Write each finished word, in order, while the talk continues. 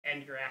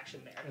your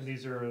action there. And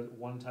these are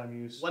one-time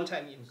use?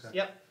 One-time use, okay.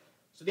 yep.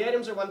 So the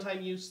items are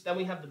one-time use. Then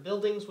we have the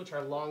buildings, which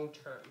are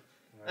long-term.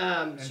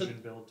 Right. Engine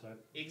build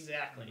type.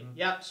 Exactly.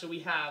 Yep. So we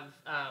have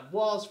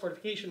walls,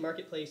 fortification,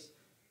 marketplace.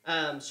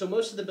 So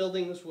most of the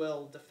buildings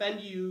will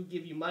defend you,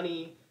 give you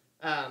money,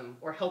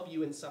 or help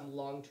you in some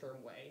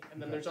long-term way.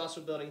 And then there's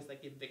also buildings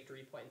that give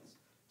victory points.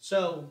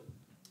 So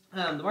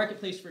the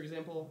marketplace, for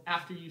example,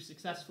 after you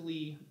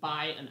successfully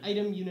buy an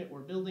item, unit, or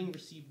building,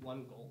 receive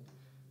 1 gold.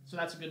 So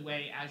that's a good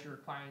way as you're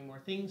acquiring more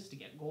things to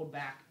get gold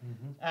back.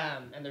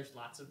 And there's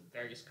lots of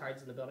various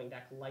cards in the building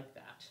deck like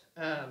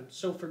that.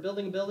 So for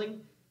building a building,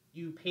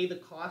 you pay the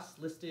cost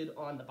listed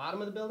on the bottom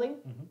of the building.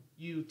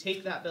 You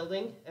take that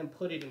building and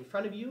put it in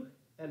front of you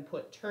and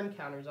put turn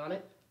counters on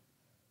it.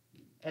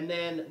 And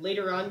then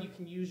later on, you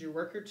can use your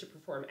worker to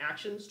perform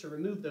actions to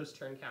remove those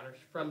turn counters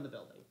from the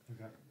building.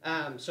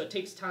 So it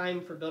takes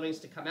time for buildings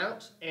to come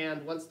out,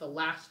 and once the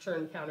last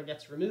turn counter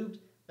gets removed,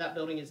 that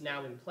building is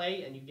now in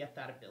play, and you get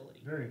that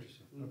ability. Very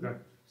interesting. Okay.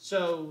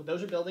 So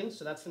those are buildings,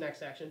 so that's the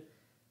next action.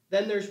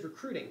 Then there's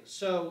recruiting.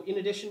 So in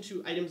addition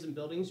to items and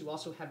buildings, you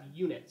also have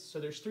units. So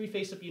there's 3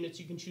 face-up units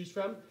you can choose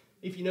from.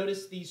 If you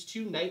notice, these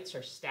 2 knights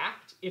are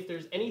stacked. If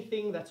there's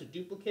anything that's a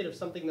duplicate of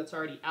something that's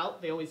already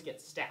out, they always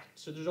get stacked.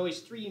 So there's always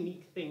 3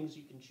 unique things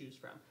you can choose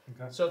from.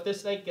 So if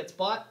this knight gets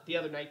bought, the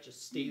other knight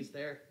just stays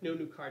there. No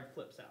new card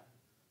flips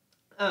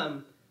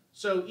out.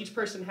 So each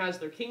person has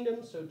their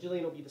kingdom. So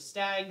Jillian will be the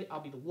stag,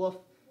 I'll be the wolf,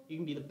 you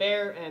can be the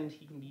bear, and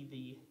he can be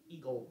the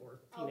eagle or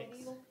phoenix.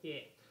 Yeah.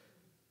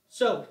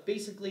 So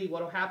basically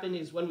what will happen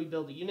is when we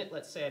build a unit,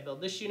 let's say I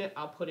build this unit,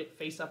 I'll put it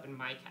face up in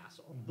my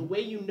castle. The way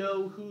you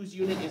know whose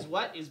unit is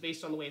what is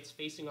based on the way it's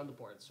facing on the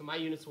board. So my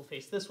units will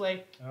face this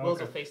way, Will's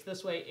will face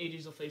this way,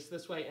 AJ's will face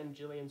this way, and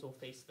Jillian's will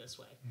face this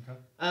way.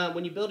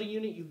 When you build a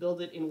unit, you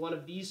build it in one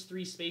of these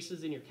 3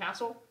 spaces in your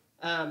castle,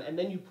 and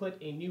then you put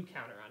a new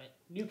counter on it.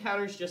 New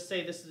counters just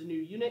say this is a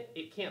new unit.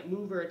 It can't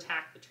move or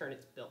attack the turn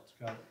it's built.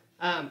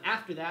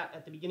 After that,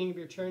 at the beginning of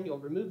your turn, you'll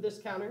remove this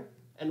counter.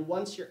 And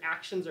once your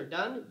actions are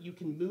done, you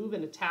can move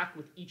and attack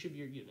with each of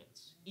your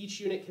units.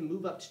 Each unit can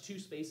move up to 2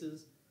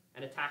 spaces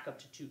and attack up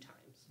to 2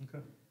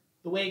 times.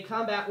 The way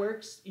combat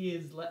works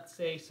is, let's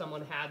say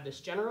someone had this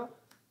general.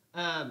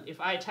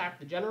 If I attack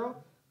the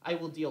general, I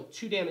will deal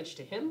 2 damage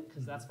to him,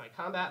 because that's my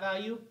combat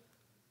value,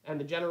 and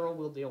the general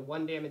will deal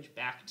 1 damage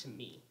back to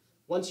me.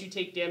 Once you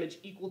take damage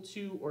equal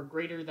to or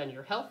greater than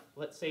your health,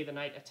 let's say the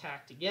knight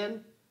attacked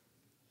again,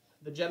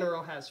 the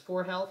general has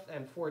 4 health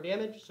and 4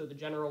 damage, so the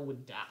general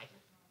would die.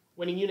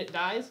 When a unit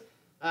dies,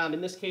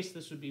 in this case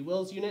this would be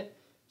Will's unit,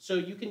 so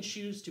you can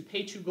choose to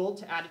pay 2 gold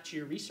to add it to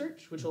your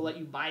research, which will let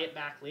you buy it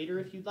back later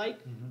if you'd like,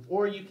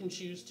 or you can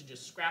choose to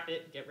just scrap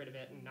it, get rid of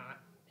it, and not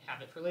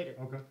have it for later.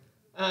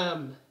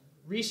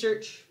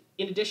 Research,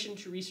 in addition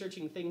to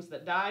researching things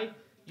that die,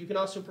 you can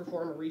also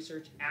perform a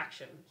research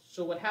action.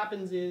 So what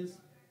happens is,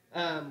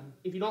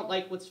 if you don't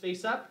like what's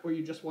face up, or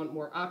you just want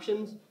more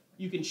options,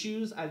 you can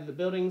choose either the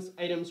buildings,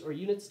 items, or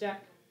units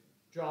deck,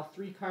 draw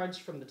 3 cards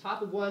from the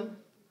top of one,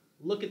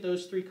 look at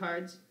those 3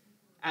 cards,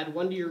 add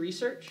 1 to your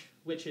research,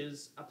 which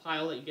is a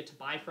pile that you get to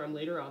buy from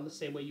later on, the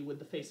same way you would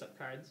the face-up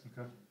cards.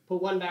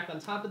 Put 1 back on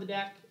top of the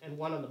deck and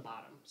 1 on the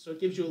bottom. So it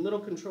gives you a little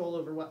control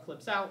over what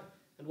flips out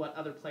and what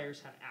other players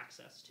have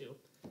access to.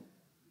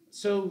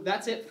 So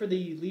that's it for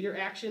the leader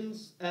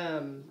actions,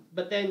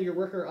 but then your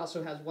worker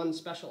also has 1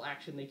 special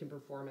action they can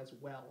perform as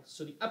well.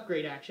 So the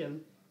upgrade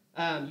action,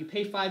 you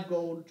pay 5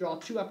 gold, draw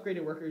 2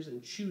 upgraded workers,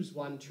 and choose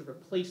 1 to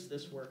replace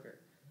this worker.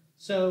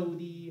 So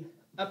the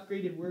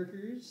upgraded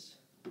workers,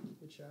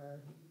 which are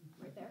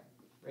right there,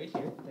 right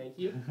here, thank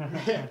you.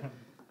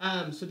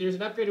 So there's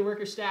an upgraded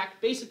worker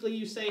stack. Basically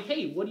you say,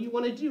 hey, what do you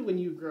want to do when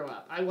you grow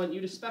up? I want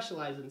you to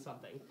specialize in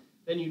something.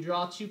 Then you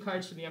draw 2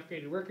 cards from the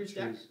upgraded workers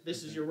deck.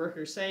 This is your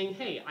worker saying,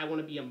 hey, I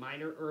want to be a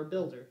miner or a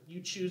builder.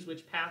 You choose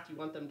which path you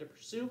want them to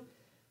pursue,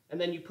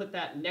 and then you put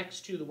that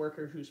next to the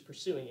worker who's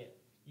pursuing it.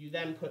 You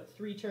then put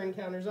 3 turn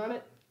counters on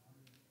it,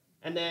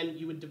 and then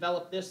you would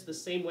develop this the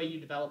same way you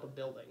develop a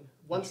building.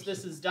 Once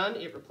this is done,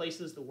 it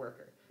replaces the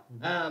worker.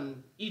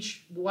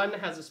 Each one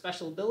has a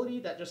special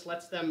ability that just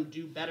lets them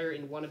do better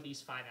in one of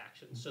these 5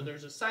 actions. So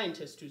there's a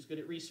scientist who's good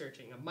at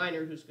researching, a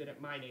miner who's good at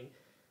mining,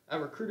 a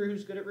recruiter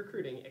who's good at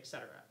recruiting,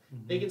 etc.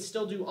 They can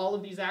still do all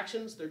of these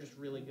actions, they're just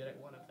really good at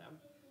one of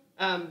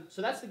them.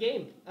 So that's the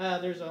game.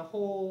 There's a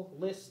whole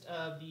list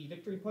of the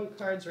victory point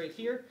cards right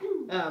here.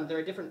 There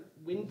are different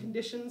win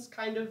conditions,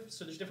 kind of,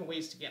 so there's different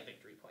ways to get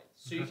victory points.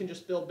 So you can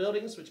just build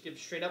buildings, which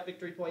gives straight up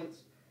victory points.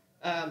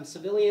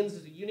 Civilians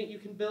is a unit you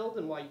can build,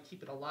 and while you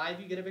keep it alive,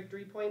 you get a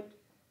victory point.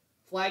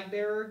 Flag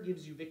bearer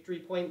gives you victory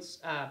points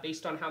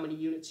based on how many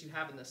units you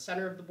have in the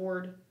center of the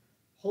board.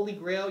 Holy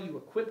Grail you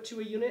equip to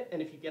a unit, and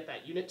if you get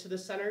that unit to the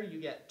center, you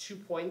get 2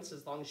 points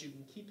as long as you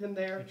can keep him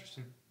there.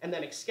 And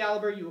then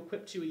Excalibur you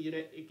equip to a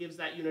unit, it gives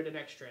that unit an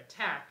extra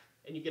attack,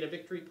 and you get a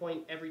victory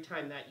point every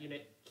time that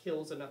unit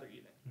kills another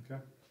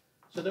unit.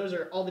 So those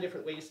are all the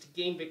different ways to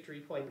gain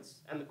victory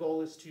points, and the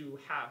goal is to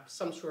have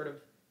some sort of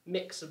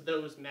mix of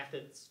those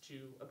methods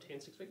to obtain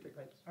 6 victory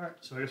points. Alright,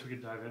 so I guess we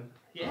could dive in.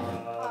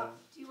 Yeah.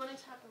 do you want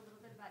to talk a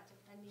little bit about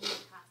defending the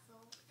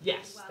castle?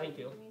 Yes, while thank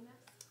you're you. doing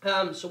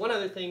this? So one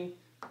other thing,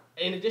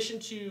 in addition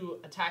to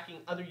attacking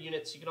other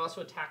units, you can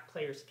also attack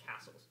players'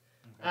 castles.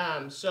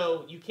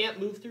 So you can't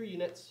move through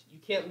units, you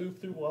can't move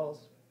through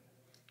walls,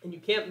 and you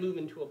can't move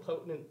into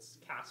opponents'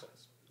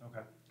 castles.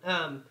 Okay.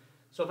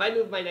 So if I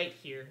move my knight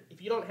here,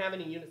 if you don't have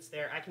any units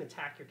there, I can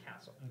attack your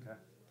castle.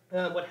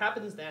 Okay. What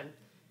happens then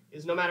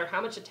is no matter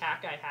how much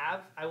attack I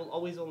have, I will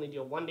always only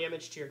deal 1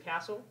 damage to your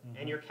castle,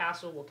 and your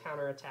castle will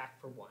counterattack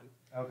for 1.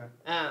 Okay.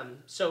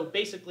 So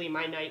basically,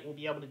 my knight will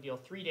be able to deal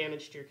 3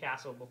 damage to your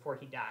castle before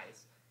he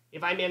dies.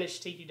 If I manage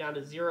to take you down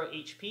to 0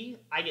 HP,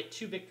 I get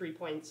 2 victory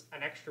points,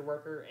 an extra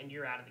worker, and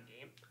you're out of the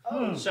game.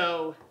 Oh.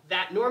 So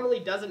that normally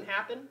doesn't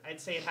happen. I'd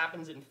say it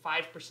happens in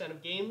 5%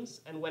 of games,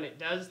 and when it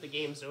does, the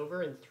game's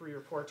over in 3 or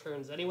 4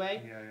 turns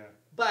anyway. Yeah.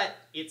 But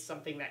it's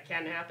something that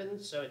can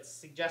happen, so it's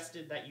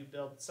suggested that you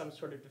build some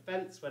sort of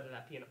defense, whether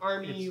that be an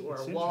army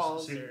or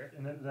walls.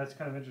 And that's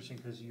kind of interesting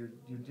because you're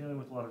dealing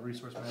with a lot of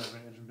resource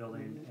management, engine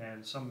building,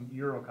 and some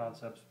Euro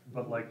concepts,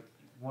 but like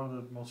one of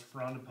the most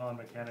frowned upon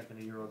mechanic in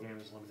a Euro game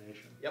is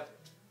elimination. Yep.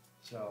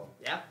 So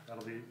yeah,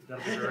 that'll be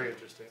very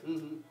interesting.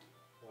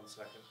 1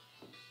 second.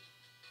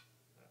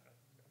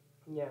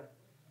 Yeah.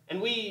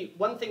 And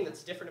one thing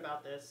that's different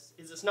about this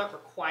is it's not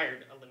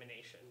required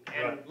elimination.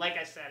 And like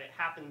I said, it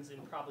happens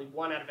in probably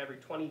 1 out of every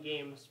 20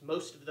 games,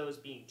 most of those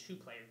being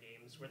 2-player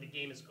games, where the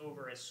game is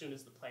over as soon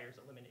as the player is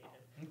eliminated.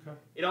 Okay.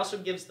 It also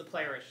gives the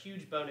player a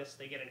huge bonus.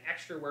 They get an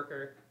extra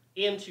worker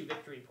and 2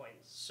 victory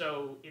points.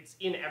 So it's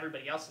in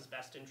everybody else's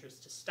best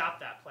interest to stop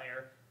that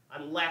player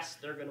unless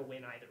they're going to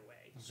win either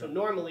way. Okay. So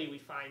normally we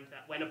find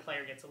that when a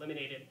player gets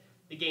eliminated,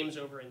 the game's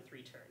over in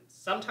 3 turns.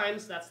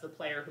 Sometimes that's the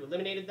player who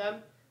eliminated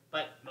them,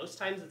 but most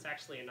times it's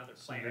actually another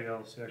player. Somebody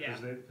else,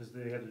 because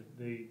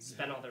they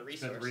spend all their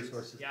resources. Spend the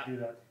resources to do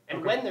that.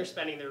 And when they're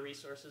spending their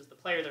resources, the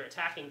player they're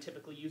attacking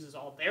typically uses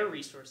all their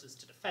resources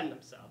to defend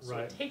themselves. So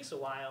it takes a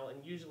while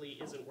and usually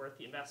isn't worth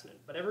the investment.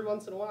 But every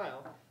once in a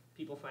while,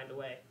 people find a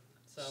way.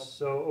 So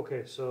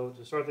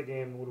to start the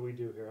game, what do we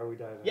do here? How do we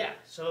dive in? Yeah,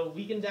 so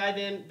we can dive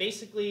in.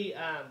 Basically,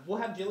 we'll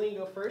have Jillian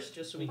go first,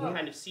 just so we can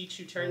kind of see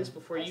 2 turns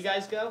before you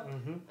guys go.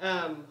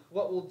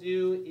 What we'll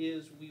do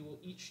is we will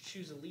each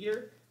choose a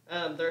leader.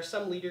 There are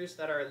some leaders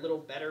that are a little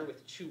better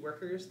with 2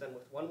 workers than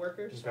with 1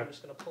 worker, so I'm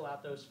just going to pull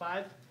out those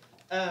 5.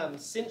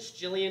 Since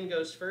Jillian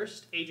goes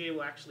first, AJ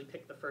will actually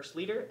pick the first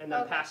leader and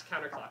then pass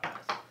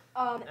counterclockwise.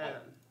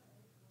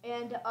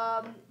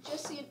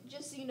 Just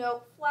so you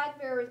know, flag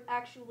bearer is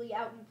actually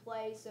out in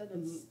play, so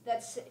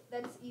that's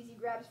easy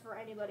grabs for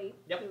anybody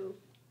who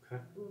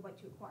would like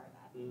to acquire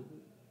that.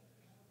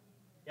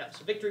 Yeah.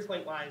 So victory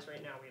point wise,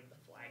 right now we have the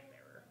flag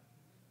bearer.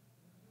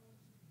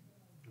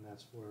 And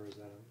where is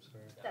that? I'm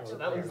sorry. So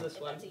that one's this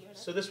one.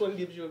 So this one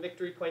gives you a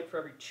victory point for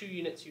every 2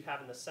 units you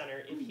have in the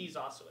center if he's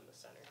also in the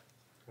center.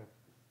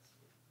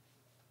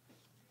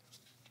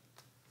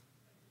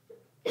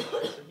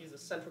 So he's a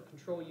central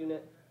control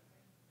unit.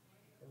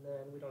 And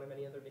then we don't have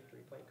any other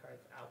victory point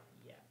cards out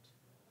yet.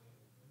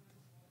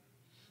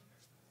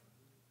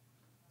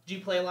 Do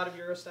you play a lot of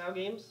Euro style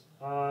games?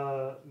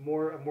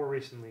 More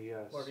recently,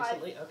 yes. More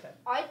recently, okay.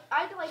 I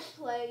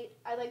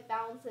like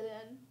balance it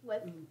in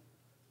with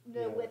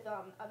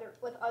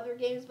other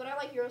games, but I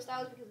like Euro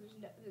styles because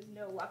there's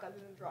no luck other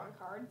than drawing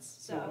cards.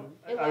 So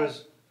I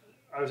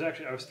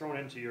was thrown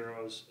into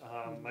Euros.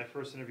 My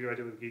first interview I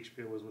did with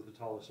Geekspiel was with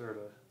Vital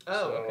Lacerda.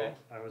 Oh, okay.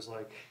 I was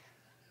like,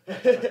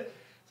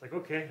 it's like,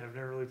 okay, I've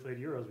never really played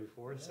Euros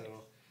before,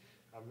 so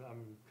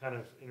I'm kind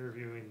of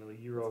interviewing the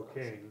Euro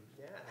king.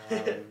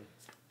 Yeah.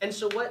 And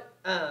so what,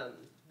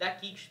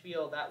 that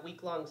Geekspiel, that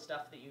week-long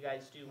stuff that you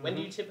guys do, when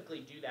do you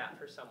typically do that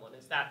for someone?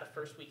 Is that the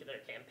first week of their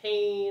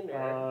campaign?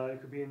 Or?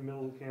 It could be in the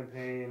middle of the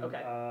campaign.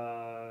 Okay.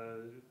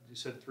 You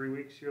said 3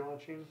 weeks you're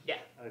launching?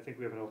 Yeah. I think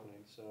we have an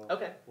opening, so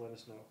let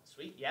us know.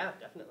 Sweet, yeah,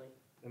 definitely.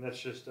 And that's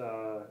just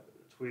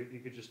tweet.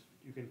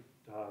 You can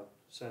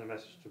send a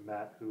message to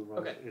Matt who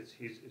runs.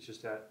 It's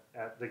just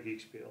at the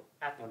Geekspiel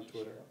on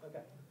Twitter.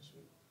 Okay,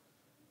 sweet.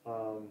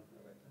 All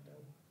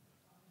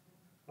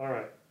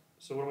right.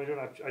 So what am I doing?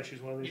 I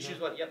choose one of these. You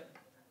choose one. Yep.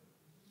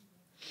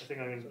 I think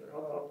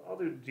I'll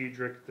do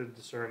Diedrich the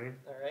Discerning.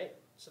 All right.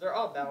 So they're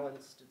all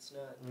balanced. It's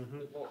not.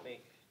 It won't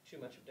make too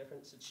much of a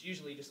difference. It's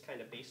usually just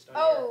kind of based on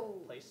your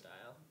play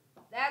style.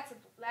 That's a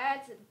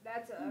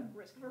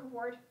risk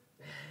reward.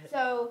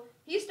 So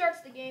he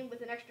starts the game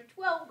with an extra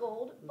 12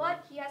 gold,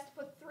 but he has to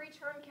put 3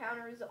 turn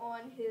counters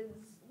on his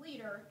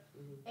leader,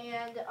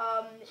 and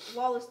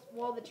while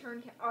the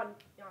turn on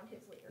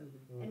his leader,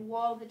 and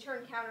while the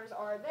turn counters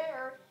are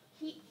there,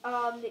 he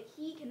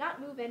cannot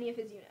move any of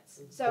his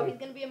units. So he's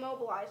going to be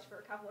immobilized for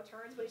a couple of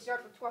turns, but he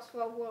starts with plus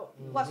 12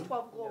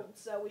 gold,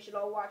 so we should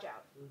all watch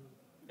out.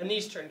 And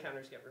these turn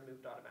counters get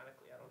removed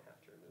automatically. I don't have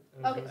to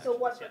remove them. Okay, so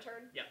once per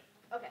turn. Yeah.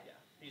 Okay. Yeah,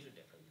 these are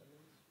different than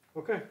these.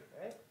 Okay.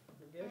 All right.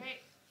 Good. All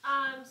right.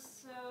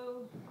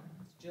 So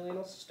Jillian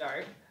will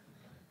start.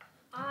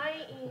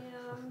 I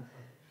am.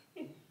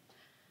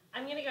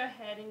 I'm gonna go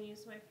ahead and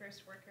use my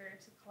first worker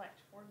to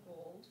collect 4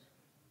 gold.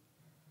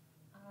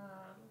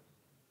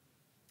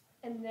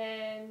 And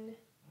then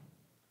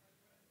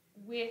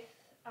with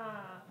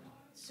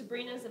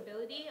Sabrina's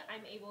ability,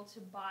 I'm able to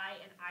buy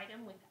an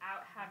item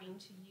without having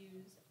to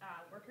use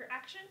worker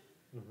action.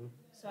 Mm-hmm.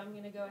 So I'm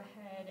going to go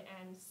ahead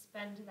and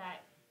spend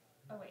that.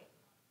 Oh, wait.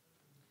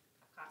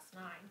 That costs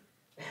 9.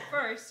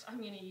 First, I'm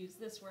going to use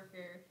this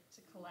worker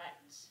to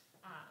collect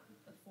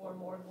the 4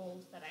 more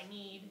gold that I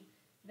need.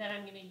 Then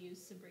I'm going to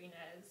use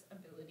Sabrina's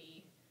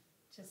ability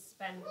to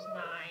spend 9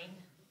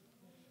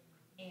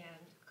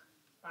 and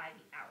buy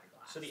the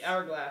hourglass. So the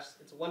hourglass,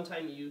 it's a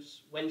one-time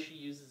use. When she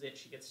uses it,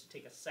 she gets to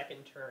take a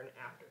second turn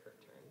after her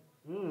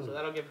turn. So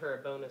that'll give her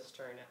a bonus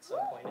turn at some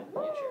point in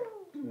the future.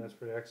 That's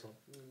pretty excellent.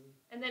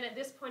 And then at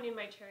this point in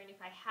my turn,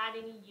 if I had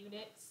any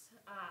units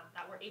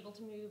that were able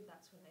to move,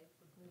 that's when I would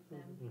move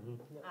them.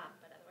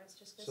 But otherwise,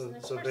 just go to the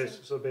next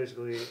person. So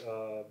basically,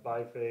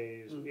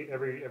 bi-phase,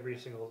 every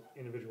single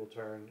individual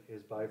turn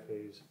is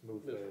bi-phase,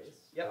 move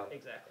phase. Yep,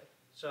 exactly.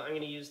 So I'm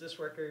going to use this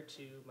worker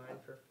to mine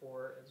for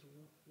 4 as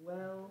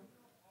well.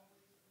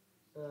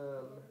 Then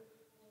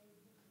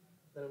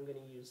I'm going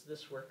to use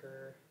this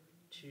worker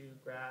to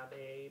grab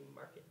a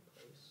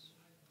marketplace.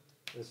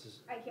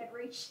 I can't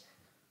reach.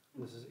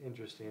 This is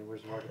interesting.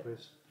 Where's the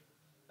marketplace?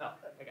 Oh,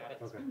 I got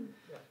it. Okay.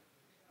 Yeah.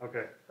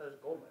 Okay. That was a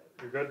gold mine.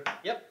 You're good?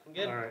 Yep, I'm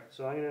good. All right.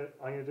 So I'm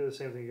gonna do the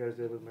same thing you guys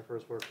did with my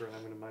first worker, and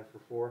I'm gonna mine for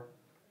 4.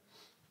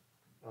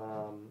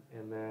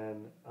 And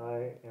then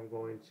I am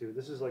going to.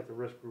 This is like the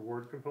risk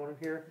reward component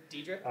here.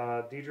 Diedrich?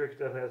 Diedrich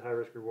definitely has high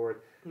risk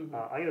reward. I'm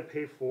gonna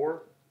pay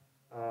 4.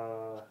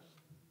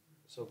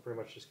 So pretty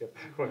much just get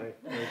back what I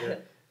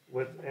did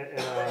with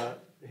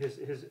his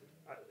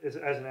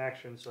as an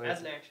action. So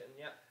as an action,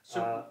 yeah.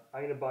 So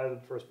I'm gonna buy the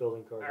first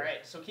building card. all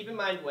right. So keep in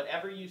mind,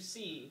 whatever you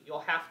see, you'll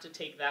have to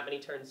take that many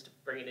turns to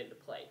bring it into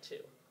play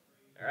too.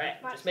 All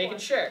right. Just making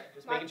sure.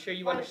 Just making sure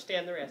you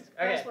understand the risk.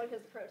 Okay.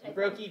 You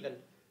broke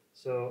even.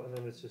 So and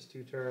then it's just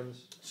 2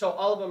 turns. So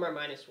all of them are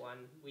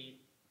 -1.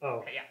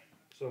 Okay, yeah.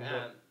 So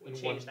we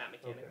changed that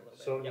mechanic a little bit.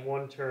 So in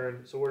one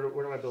turn, so where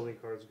do my building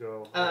cards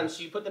go?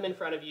 So you put them in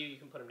front of you. You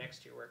can put them next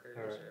to your workers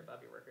or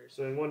above your workers.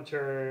 So in one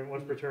turn,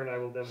 once per turn, I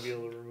will then be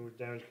able to remove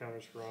damage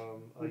counters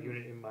from a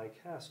unit in my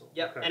castle.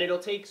 Yep, and it'll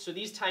take, so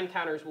these time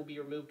counters will be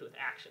removed with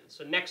actions.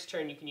 So next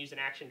turn you can use an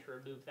action to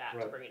remove that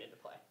to bring it into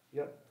play.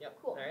 Yep.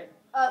 Cool. All right.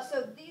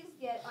 So these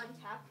get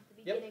untapped at the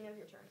beginning of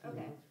your turn.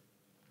 Okay.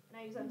 And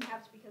I use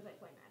untapped because I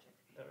play magic.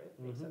 All right,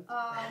 makes sense.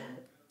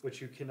 Which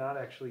you cannot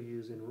actually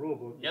use in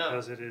rulebook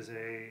because it is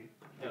they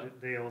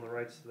own the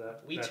rights to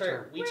that. We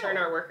term. turn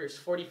our workers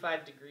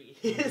 45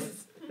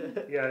 degrees.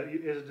 Yeah,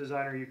 as a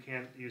designer, you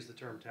can't use the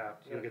term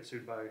tapped. You'll get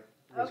sued by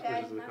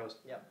Wizards of the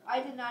Coast.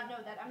 I did not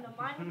know that. I'm gonna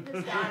mine with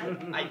this guy.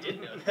 I did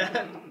know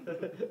that,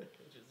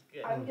 which is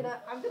good. I'm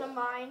gonna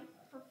mine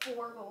for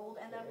 4 gold,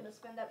 and then I'm gonna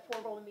spend that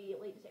 4 gold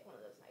immediately to take one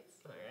of those knights.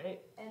 All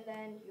right. And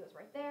then he goes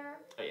right there.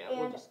 Oh yeah, and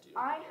we'll just do.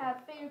 I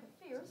have Fate of the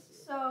Fierce,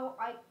 so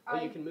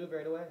you can move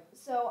right away.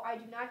 So I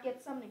do not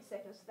get summoning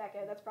sickness with that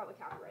guy. That's probably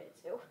copyrighted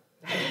too.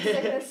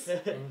 Sickness.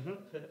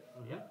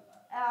 Yeah.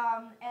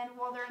 And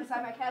while they're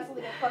inside my castle,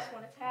 they get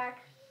 +1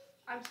 attack.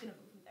 I'm just gonna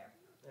move from there.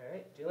 All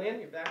right, Julian,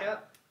 you're back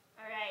up.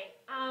 All right.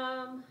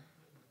 I'm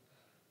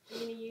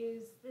going to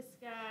use this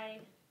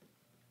guy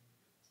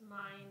to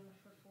mine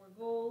for 4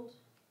 gold.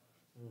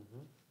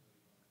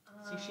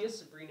 See, she has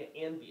Sabrina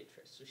and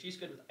Beatrice, so she's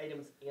good with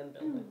items and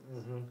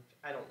buildings. Which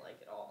I don't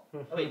like at all.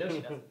 Oh wait, no,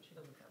 she doesn't. She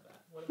doesn't have that.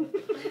 What am I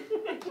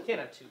thinking? You can't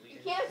have 2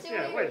 leaders. You can't have 2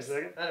 leaders. Wait a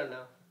second. I don't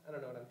know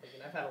what I'm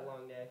thinking. I've had a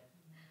long day.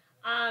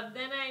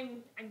 Then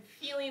I'm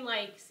feeling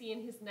like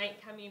seeing his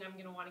knight coming. I'm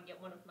gonna want to get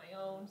one of my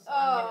own, so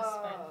I'm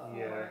gonna spend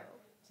 4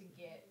 to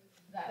get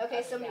that.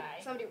 Okay, other guy.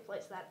 somebody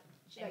replace that.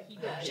 Should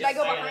Should I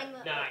go behind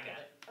the? No, I got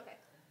it. Okay.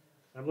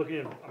 I'm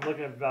looking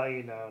at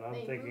value now, and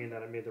I'm thinking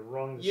that I made the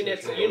wrong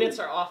decision. Units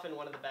are often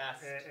one of the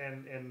best.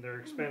 And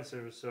they're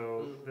expensive,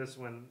 so this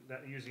one,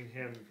 using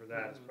him for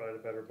that is probably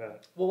the better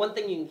bet. Well, one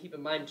thing you can keep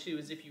in mind too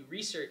is if you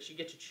research, you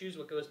get to choose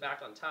what goes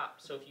back on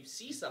top. So if you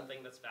see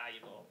something that's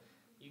valuable,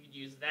 you could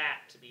use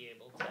that to be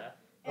able to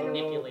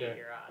manipulate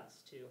your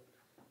odds too.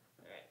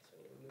 All right, so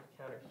I'm going to move a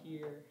counter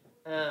here.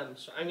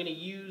 So I'm going to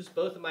use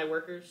both of my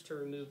workers to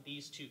remove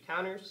these 2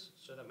 counters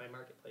so that my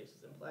marketplace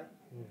is in play.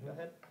 Go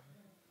ahead.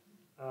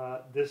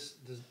 I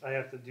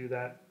have to do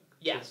that?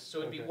 Yes, so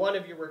it would be one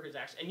of your workers'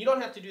 actions. And you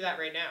don't have to do that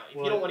right now. If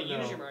you don't want to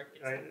use your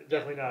market.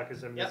 Definitely not,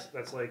 because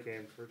that's late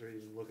game to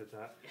even look at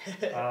that.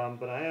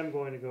 But I am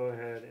going to go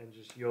ahead and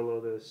just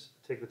YOLO this,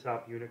 take the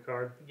top unit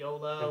card.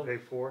 YOLO. And pay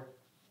 4.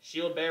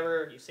 Shield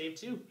Bearer, you save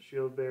 2.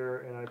 Shield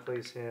Bearer, and I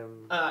place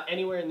him...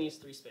 anywhere in these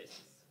 3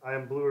 spaces. I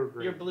am blue or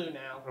green? You're blue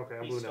now. Okay,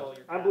 I'm blue now.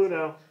 I'm blue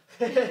now.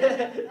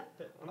 Well,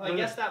 I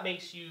guess that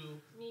makes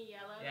you... Me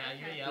yellow? Yeah,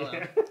 Okay. you're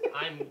yellow.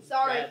 I'm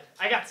sorry. red.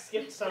 I got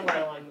skipped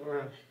somewhere along the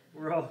way.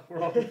 We're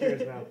all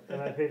confused now,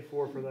 and I paid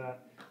 4 for that.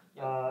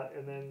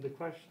 And then the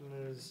question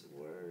is,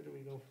 where do we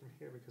go from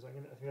here? Because I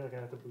think I'm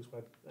gonna have to boost my.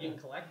 You can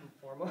collect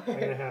 4 more. I'm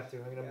gonna have to.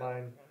 I'm gonna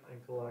mine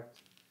and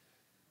collect.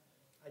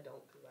 I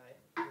don't, because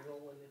I'm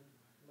rolling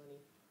in money.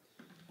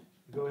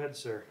 Go ahead,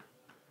 sir.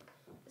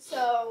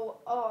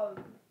 So,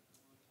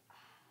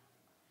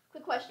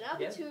 quick question.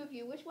 Out of the 2 of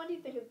you, which one do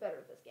you think is better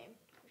at this game?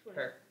 Which one?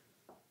 Her.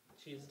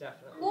 She's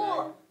definitely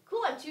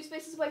Cool. I'm 2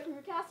 spaces away from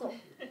your castle.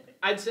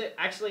 I'd say,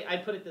 actually,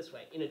 I'd put it this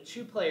way. In a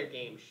 2-player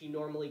game, she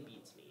normally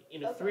beats me.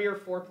 In a Okay. 3 or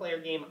 4-player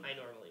game, I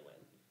normally win.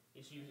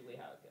 It's usually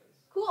how it goes.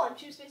 Cool, I'm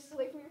 2 spaces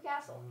away from your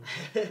castle.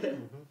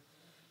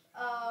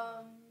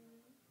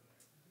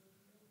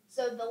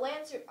 So the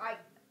Lancer,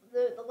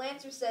 the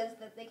Lancer says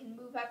that they can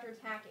move after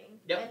attacking,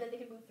 Yep. and then they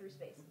can move 3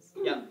 spaces.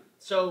 Yep.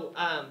 So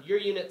your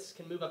units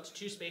can move up to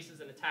 2 spaces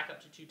and attack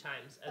up to 2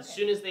 times. As Okay.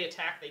 soon as they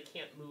attack, they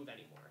can't move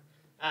anymore.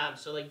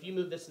 So like if you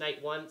move this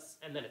knight once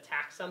and then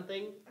attack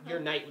something, your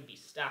knight would be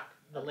stuck.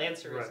 The Okay.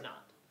 Lancer is Right.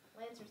 not.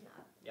 Lancer's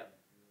not. Yep.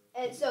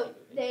 And so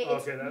they.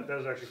 It's, Okay, that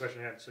was actually a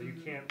question I had. So you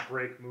can't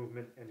break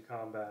movement in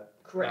combat.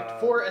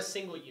 Correct. For a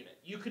single unit.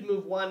 You could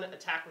move one,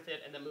 attack with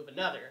it, and then move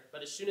another.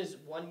 But as soon as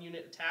one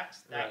unit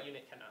attacks, that Right.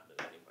 unit cannot move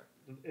anymore.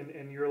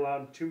 And you're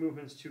allowed 2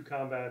 movements, 2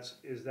 combats.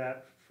 Is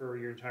that for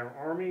your entire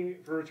army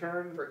for a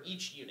turn? For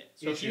each unit.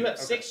 So Each if you unit, have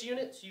okay. 6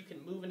 units, you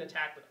can move and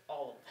attack with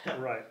all of them.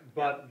 Right,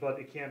 but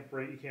it can't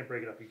break. You can't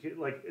break it up. You can't,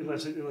 like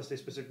unless they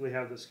specifically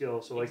have the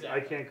skill. So like I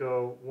Exactly. can't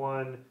go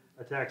 1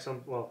 attack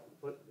some. Well,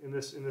 in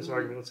this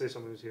argument, let's say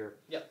someone who's here.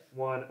 Yep.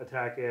 1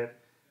 attack it,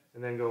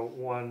 and then go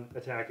 1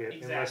 attack it.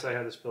 Unless Exactly. I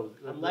had the skill.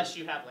 Unless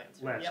you have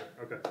Lancer. Lancer.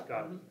 Yep. Okay,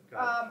 got it.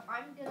 Got it.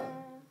 I'm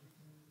gonna.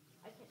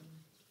 I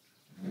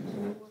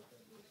can't.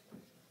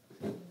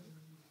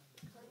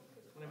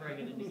 Whenever I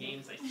get into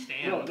games, I No,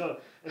 stand. no,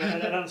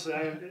 and honestly,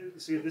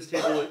 see this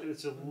table.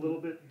 It's a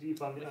little bit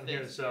deep on With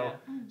here, this, so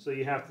yeah. so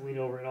you have to lean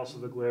over, and also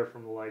the glare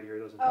from the light here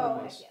doesn't Oh, help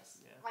heck us.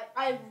 yes. Yeah.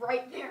 I'm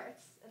right there.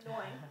 It's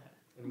annoying.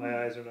 And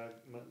my eyes are not.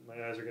 My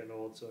eyes are getting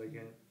old, so I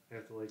can't. I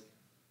have to like.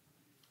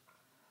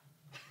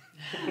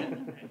 I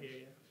hear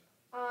you.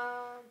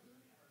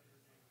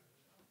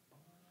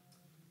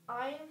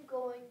 I am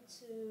going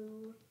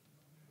to.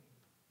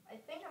 I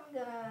think I'm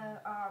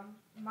gonna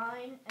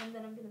mine, and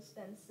then I'm gonna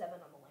spend 7 on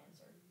the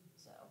Lancer.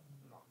 So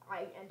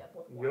I end up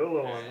with 1.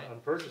 YOLO on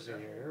purchasing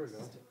here. Here we go.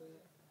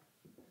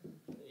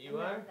 You And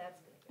then are?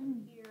 That's gonna go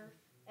here,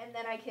 and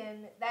then I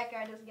can. That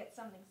guy doesn't get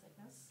summoning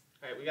sickness.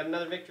 Alright, we got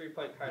another victory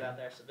point card out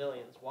there.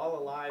 Civilians. While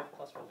alive,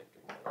 +1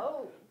 victory point.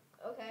 Oh,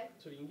 okay.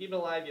 So you can keep it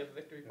alive, you have a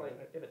victory point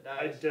if it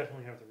I dies.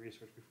 definitely have to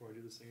research before I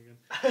do this thing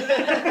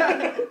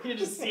again. You're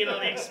just seeing all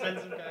the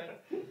expensive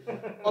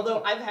cards.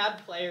 Although I've had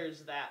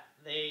players that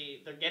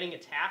they're getting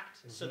attacked,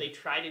 so they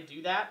try to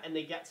do that, and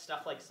they get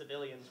stuff like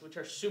civilians, which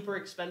are super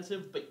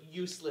expensive but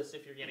useless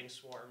if you're getting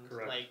swarmed.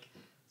 Correct. Like,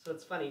 so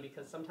it's funny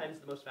because sometimes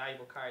the most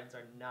valuable cards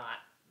are not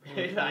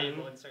very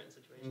valuable in certain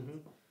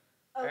situations.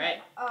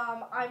 Okay.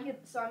 I'm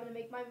gonna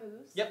make my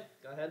moves. Yep.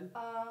 Go ahead.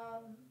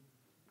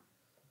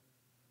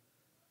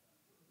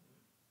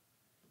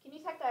 Can you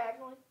attack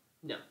diagonally?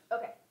 No.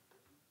 Okay.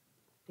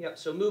 Yep.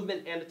 So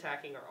movement and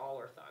attacking are all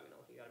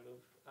orthogonal. You got to move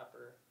up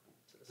or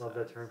to the Love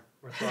side. that term.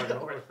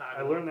 Orthogonal. Orthogonal.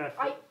 I learned that.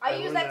 I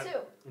use learned that too.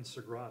 in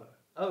Sagrada.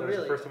 Oh, That was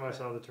really? the first time I Okay.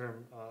 saw the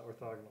term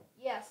orthogonal.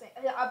 Yeah, same.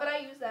 But I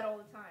use that all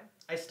the time.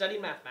 I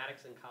studied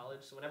mathematics in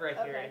college, so whenever I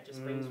hear Okay. it, it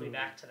just brings me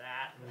back to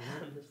that.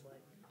 I'm just like,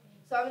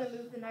 So I'm gonna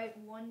move the knight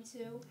 1,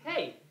 2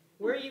 hey,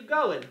 where are you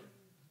going?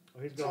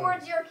 Oh, he's going.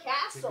 towards your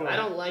castle, going- I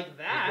don't like He's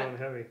that. going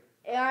heavy.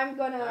 and I'm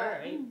gonna. All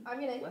right, I'm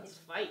gonna. let's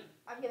fight.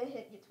 I'm gonna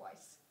hit you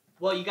twice.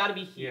 Well, you got to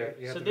be here. Yeah,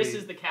 you have So to this be-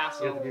 is the You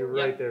castle. have to be Oh.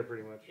 right Yep. there,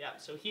 pretty much. Yeah.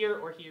 So here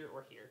or here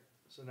or here.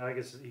 So now he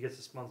gets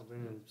to spawn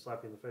something and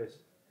slap you in the face.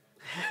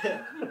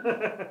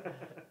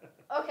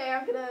 Okay,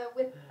 I'm gonna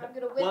whip.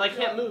 Well, I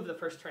can't move the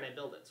first turn I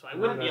build it, so I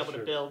wouldn't be That's able to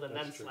true. build and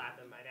That's then true. slap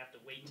him. I'd have to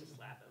wait to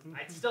slap him.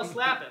 I'd still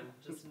slap him,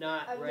 just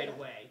not I'm right gonna-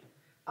 away.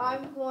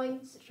 I'm going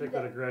to. Check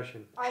that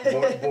aggression. I'm Boy,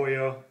 gonna.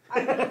 boyo.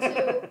 I'm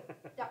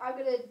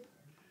gonna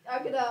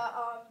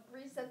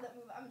reset that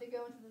move. I'm gonna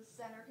go into the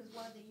center because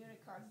one of the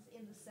unit cards is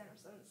in the center,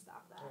 so I'm gonna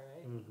stop All that.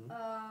 right.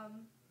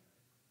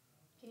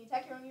 Can you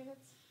attack your own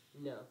units?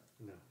 No.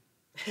 No.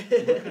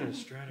 What kind of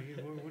strategy?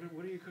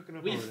 What are you cooking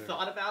up We've over there?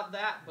 thought about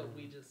that, but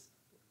we just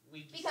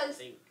Because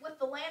think. with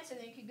the Lancer,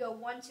 then you could go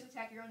 1, 2,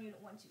 attack your own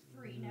unit, 1, 2,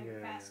 3. Now you're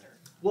Yeah. faster.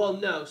 Well,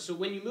 no. So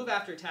when you move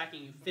after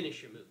attacking, you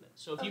finish your movement.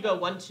 So if you go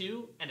 1,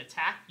 2 and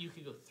attack, you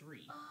can go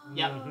 3. Oh.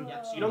 Yep.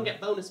 So you don't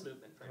get bonus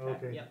movement for attacking.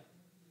 Okay. Yep.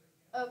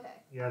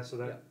 Okay. Yeah, so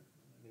that. Yep.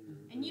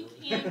 And you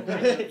maybe- can,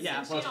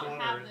 Yeah. since you Plus don't one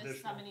have or this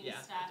additional. summoning Yeah,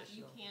 stat,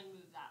 additional. you can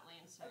move that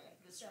Lancer Okay,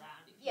 this so-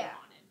 round if yeah. you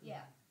wanted.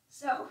 Yeah.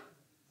 So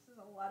this is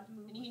a lot of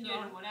movement. And you can do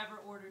it in whatever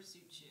order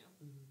suits you.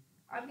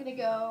 I'm gonna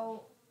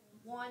go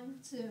 1,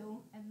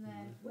 2, and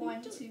then What are you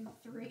 1, doing? 2,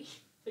 3.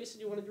 So you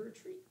said you wanted to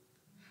retreat.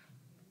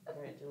 All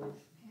right,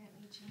 Julie.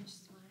 Apparently changed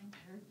his mind.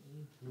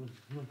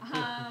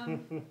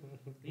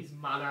 These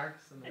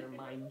monarchs and their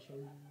mind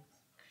changes.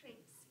 Crazy.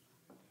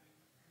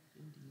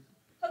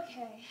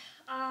 Okay.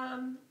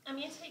 I'm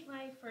gonna take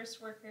my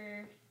first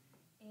worker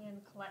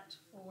and collect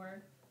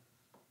 4.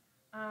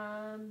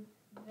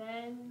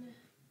 Then,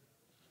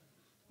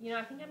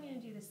 I think I'm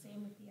gonna do the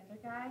same with the other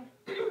guy.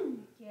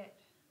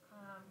 Get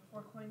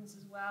 4 coins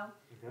as well.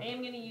 Okay. I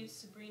am gonna use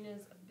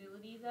Sabrina's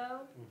ability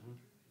though.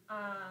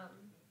 Mhm.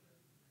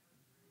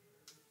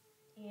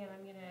 And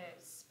I'm gonna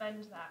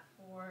spend that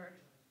 4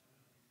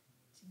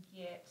 to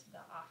get the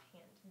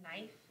offhand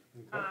knife.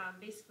 Okay.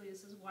 Basically,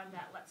 this is one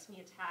that lets me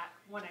attack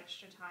one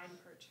extra time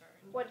per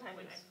turn. One time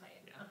when each. I play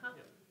it.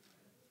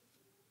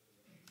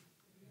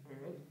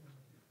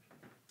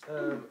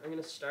 Alright. I'm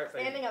gonna start by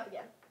Standing up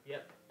again.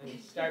 I'm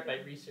gonna start by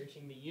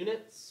researching the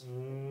units.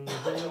 Mhm.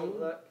 Don't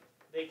look.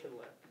 They can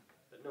look,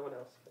 but no one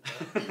else can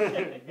look.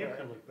 You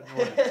can look, but no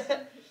one else.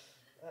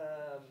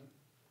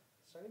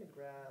 So I'm gonna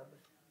grab.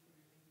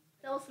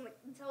 Tell us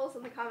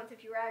in the comments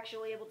if you were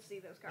actually able to see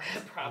those cards.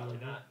 Probably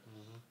not.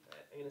 Mhm.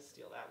 Alright, I'm gonna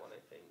steal that one. I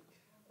think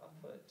I'll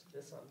put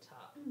this on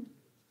top,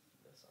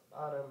 this on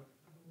bottom,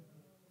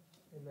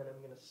 and then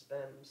I'm gonna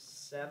spend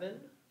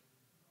 7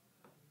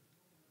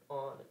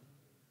 on.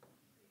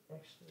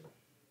 Actually,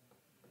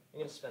 I'm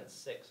gonna spend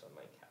 6 on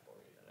my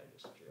cavalry that I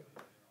just drew.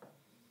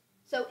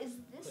 So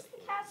is this the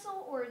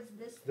castle or is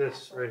this the This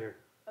castle? right here.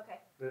 Okay.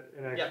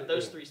 Yeah,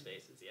 those 3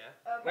 spaces. Yeah,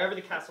 Okay. wherever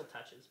the castle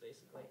touches,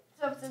 basically.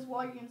 So if it says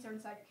while you're insert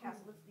inside your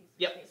castle, it's these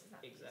Yep, spaces,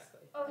 not these. Exactly.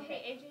 Oh,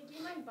 hey, AJ, do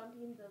you mind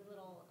bumping the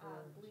little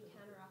blue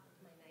counter off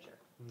of my knight? Sure.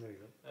 There you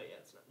go. Oh yeah,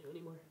 it's not new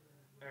anymore.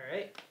 All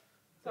right. Go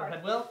Sorry.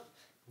 ahead, Will.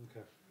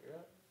 Okay. You're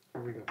up.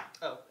 Here we go.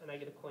 Oh, and I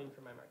get a coin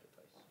for my marketplace.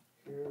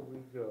 Here we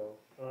go.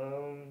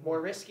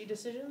 More risky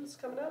decisions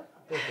coming up.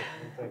 I'm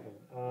thinking.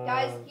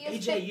 Guys, he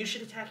is AJ, you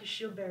should attack his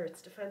shield bearer.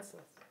 It's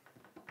defenseless.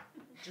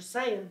 Just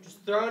saying.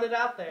 Just throwing it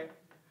out there.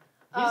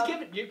 He's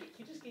giving.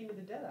 He just gave me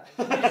the dead eye.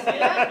 Did you see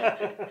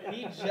that?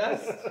 He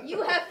just.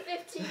 You have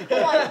 15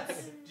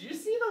 points. Did you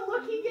see the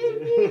look he gave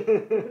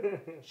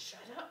me? Shut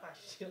up, my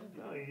shield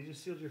bearer. No, you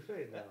just sealed your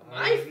fate now.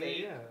 My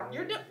fate? Yeah.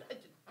 You're no.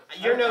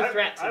 You're no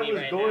threat to me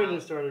right now. I was going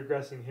to start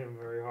aggressing him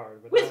very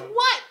hard, but With now-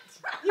 what?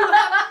 You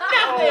have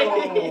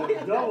Oh,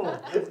 nothing. double.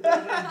 It's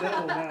better than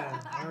double, man.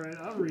 All right,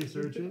 I'm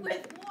researching.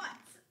 With what?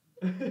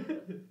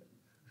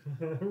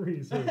 I'm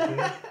researching.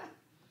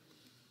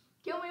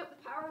 Kill me with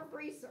the power of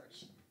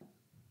research.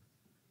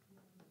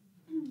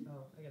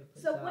 Oh, I gotta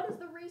place So that. what does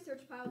the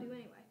research pile do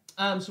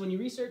anyway? So when you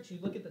research, you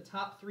look at the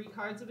top 3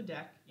 cards of a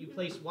deck. You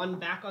place 1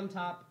 back on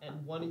top,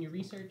 and 1 in your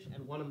research,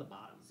 and 1 on the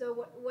bottom.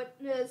 So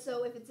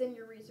so if it's in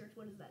your research,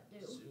 what does that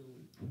do? So,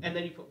 and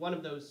then you put 1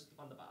 of those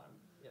on the bottom.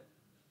 Yep.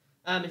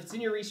 If it's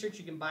in your research,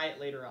 you can buy it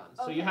later on.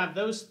 So you Okay. have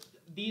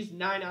these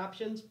 9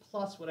 options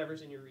plus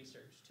whatever's in your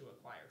research to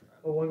acquire from.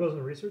 Oh, one goes in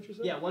the research, you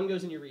said? Yeah, 1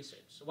 goes in your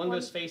research. So 1 One-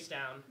 goes face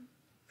down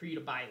for you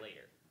to buy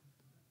later.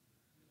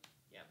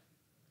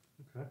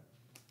 Okay.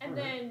 And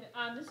Alright.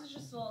 then this is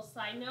just a little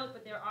side note,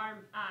 but there are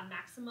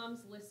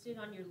maximums listed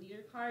on your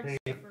leader cards. Hey.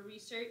 So for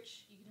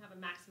research, you can have a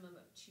maximum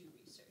of 2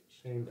 research.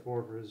 Paying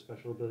 4 for his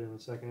special ability on the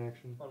second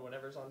action. On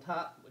whatever's on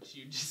top, which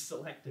you just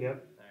selected.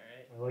 Yep.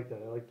 Alright. I like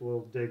that. I like the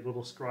little dig,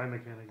 little scry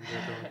mechanic you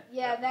got going.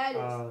 Yeah,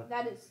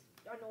 that is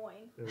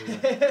annoying. There we go.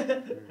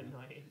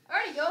 Annoying.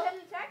 Alrighty, go ahead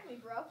and attack me,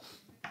 bro.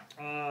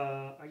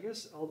 I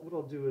guess what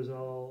I'll do is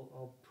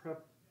I'll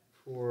prep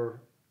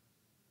for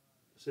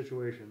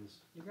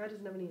situations. Your guy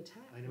doesn't have any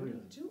attack. I know What he do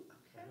doesn't. you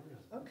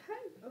do?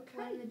 Okay.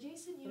 When an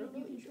adjacent unit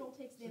you control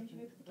takes damage, you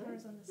may put the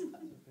counters on this side.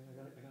 Okay,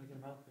 I gotta get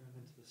him out there and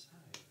then to the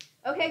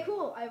side. Okay,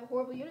 cool. I have a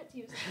horrible unit to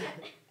use.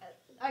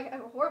 I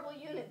have a horrible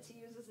unit to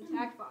use as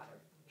attack fodder.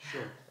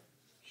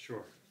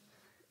 Sure.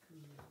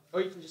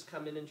 Or you can just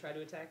come in and try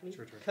to attack me.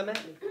 Sure, sure. Come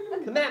at me.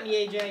 Come at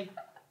me, AJ.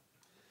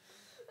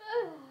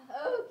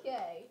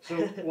 Okay. So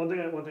one thing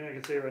I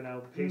can say right now,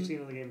 the pacing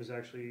of the game is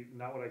actually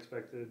not what I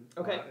expected.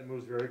 Okay. It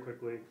moves very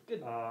quickly.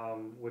 Good.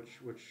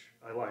 Which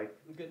I like.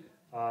 Good.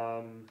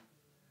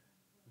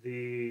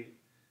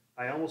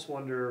 I almost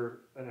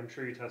wonder, and I'm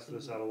sure you tested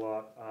this out a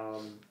lot.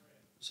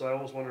 So I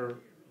almost wonder,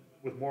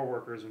 with more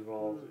workers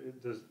involved,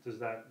 does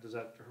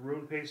that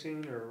ruin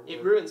pacing or?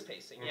 It ruins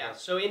pacing, yeah. Okay.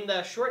 So in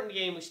the shortened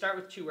game, we start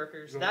with 2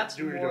 workers. That's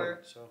do what you're more. doing,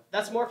 so.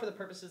 That's more for the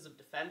purposes of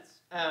defense,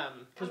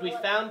 because we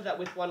found that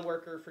with 1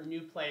 worker, for new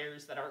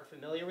players that aren't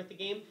familiar with the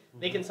game,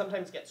 they can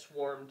sometimes get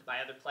swarmed by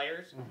other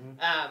players.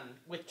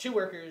 With 2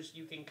 workers,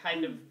 you can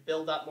kind of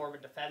build up more of a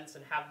defense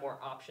and have more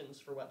options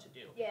for what to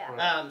do. Yeah.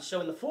 Right.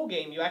 So in the full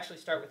game, you actually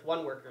start with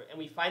 1 worker, and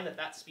we find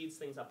that speeds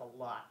things up a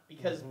lot,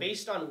 because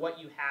based on what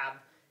you have,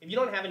 if you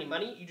don't have any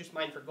money, you just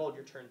mine for gold,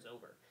 your turn's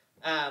over.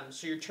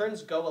 So your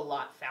turns go a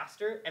lot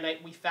faster, and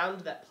we found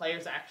that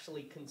players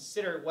actually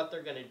consider what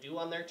they're going to do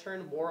on their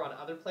turn more on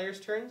other players'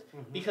 turns,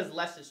 because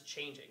less is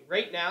changing.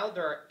 Right now,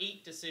 there are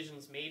 8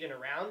 decisions made in a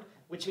round,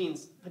 which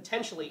means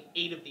potentially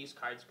 8 of these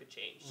cards could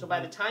change. So by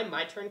the time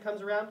my turn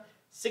comes around,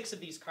 6 of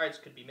these cards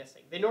could be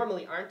missing. They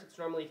normally aren't, it's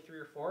normally 3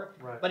 or 4,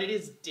 Right. but it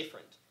is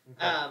different.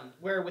 Okay.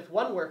 Where with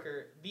 1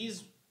 worker,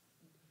 these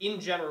in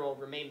general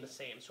remain the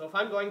same. So if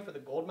I'm going for the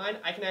gold mine,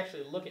 I can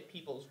actually look at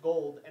people's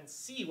gold and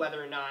see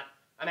whether or not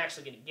I'm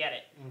actually going to get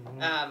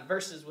it.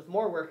 Versus with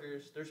more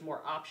workers, there's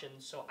more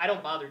options, so I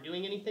don't bother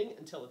doing anything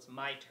until it's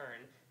my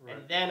turn, Right.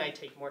 and then I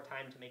take more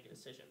time to make a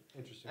decision.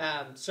 Interesting.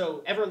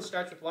 So everyone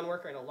starts with 1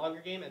 worker in a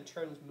longer game, and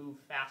turns move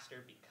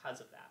faster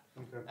because of that.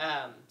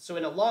 Okay. So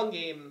in a long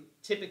game,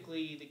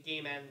 typically the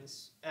game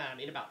ends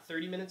in about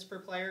 30 minutes per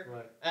player.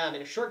 Right.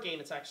 In a short game,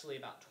 it's actually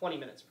about 20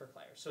 minutes per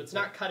player. So it's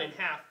not cut in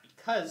half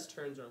because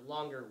turns are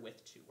longer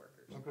with 2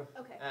 workers. Okay.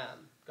 Okay.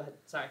 Go ahead.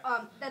 Sorry.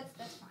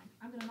 That's fine.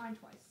 I'm gonna mine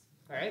twice.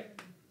 All right.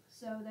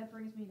 So that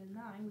brings me to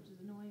 9, which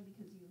is annoying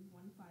because you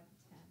won 5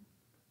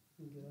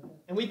 to 10.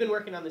 And we've been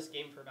working on this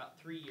game for about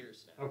 3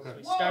 years now. Okay. So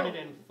we Whoa! started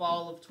in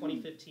fall of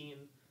 2015.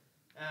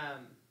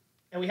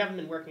 And we haven't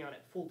been working on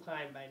it full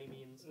time by any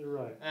means.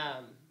 Right.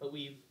 But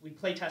we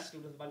play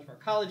tested with a bunch of our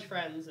college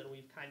friends, and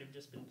we've kind of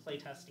just been play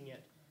testing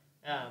it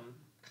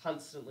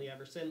constantly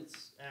ever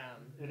since.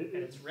 And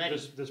it's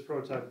ready. This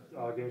prototype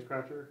Games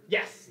Crafter?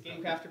 Yes,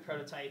 Game Crafter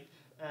prototype.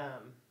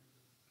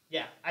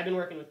 Yeah, I've been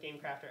working with Game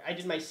Crafter. I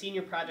did my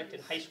senior project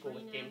in high school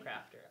with Game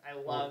Crafter. I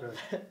love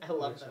I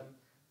love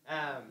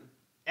them.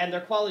 And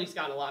their quality's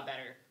gotten a lot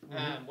better.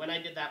 When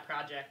I did that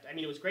project, I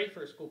mean, it was great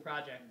for a school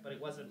project, but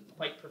it wasn't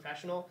quite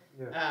professional.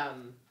 Yeah.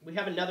 We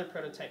have another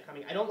prototype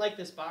coming. I don't like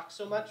this box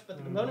so much, but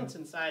the components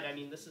inside, I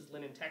mean, this is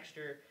linen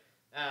texture.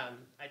 I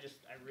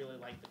really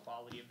like the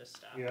quality of this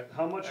stuff. Yeah.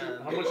 How much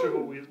of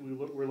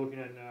what we're looking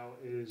at now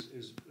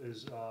is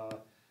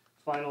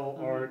final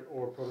art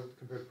or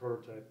compared to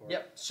prototype art?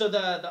 Yep. So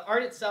the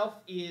art itself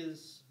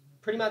is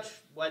pretty much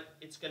what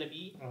it's going to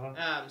be.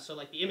 So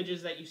like the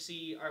images that you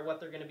see are what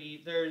they're going to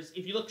be.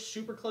 If you look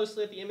super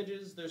closely at the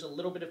images, there's a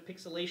little bit of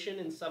pixelation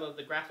in some of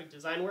the graphic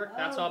design work.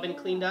 That's all been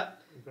cleaned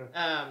up.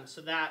 Okay.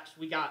 So that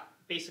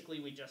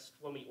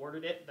when we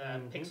ordered it,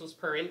 the pixels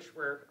per inch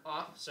were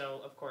off.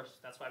 So of course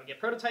that's why we get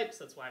prototypes.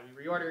 That's why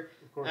we reorder.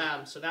 Of course.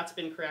 So that's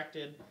been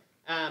corrected.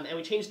 And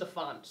we changed the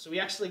font. So we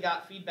actually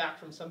got feedback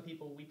from some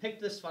people. We picked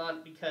this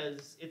font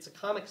because it's a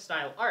comic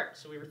style art.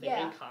 So we were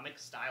thinking comic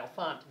style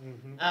font.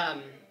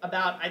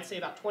 I'd say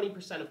about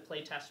 20% of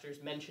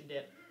playtesters mentioned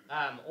it.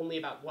 Only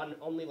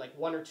like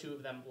one or two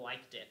of them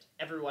liked it.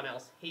 Everyone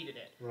else hated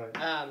it.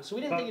 Right. So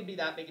we didn't think it'd be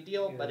that big a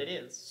deal, but it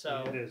is.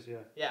 So it is. Yeah.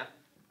 Yeah.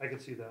 I can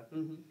see that.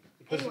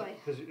 Anyway.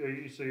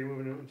 So you're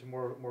moving into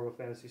more of a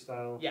fantasy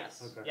style?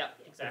 Yes. Okay. Yep,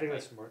 exactly. I think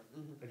that's smart.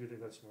 I do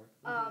think that's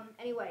smart.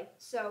 Anyway,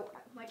 so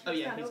my kid's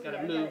he's not over gotta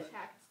yet. I move. gotta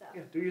attack and stuff.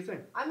 Yeah, do your thing.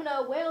 I'm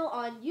gonna wail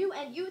on you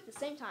and you at the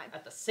same time.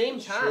 At the same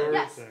time? Sure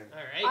Yes. thing. All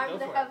right, I'm go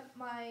gonna for have it.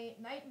 my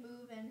knight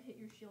move and hit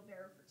your shield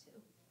bearer for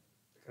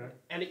 2. Okay.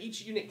 And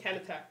each unit can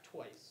attack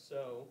twice,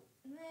 so...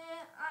 Nah,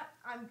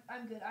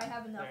 I'm good. I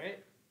have enough. All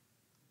right.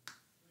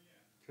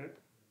 Okay.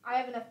 I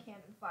have enough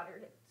cannon fodder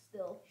to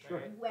still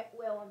Sure.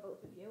 wail on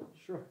both of you.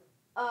 Sure.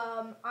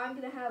 I'm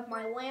gonna have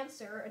my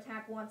lancer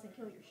attack once and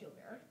kill your shield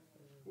bearer.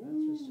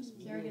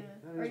 Just So are you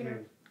That gonna is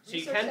mean. So you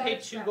research can that pay or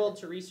 2 scrap gold it?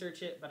 to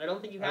research it, but I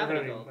don't think you I have don't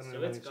any even- gold, I don't so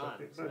even it's think so.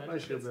 gone. So My that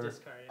just shield gets bearer.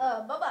 discarded.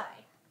 Bye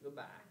bye.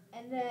 Goodbye.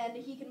 And then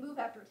he can move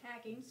after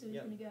attacking, so he's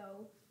Yep. gonna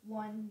go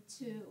 1,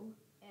 2,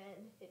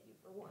 and hit you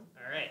for 1.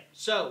 All right.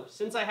 So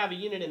since I have a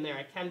unit in there,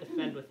 I can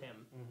defend with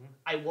him.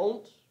 I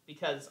won't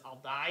because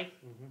I'll die.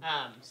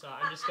 So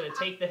I'm just gonna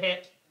take the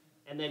hit,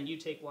 and then you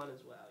take 1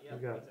 as well. Yep.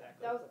 You got it.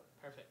 Exactly. That was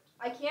Perfect.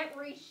 I can't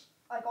reach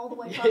like all the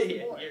way Yeah, across the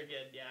board. you're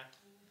good.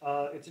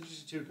 Yeah. It's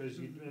interesting too because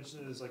you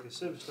mentioned it as like a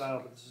Civ style,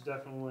 but this is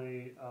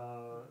definitely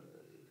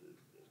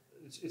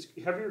it's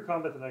heavier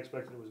combat than I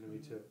expected it was going to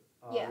be too.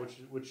 Yeah.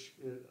 Which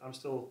I'm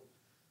still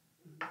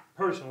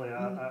personally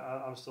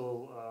I'm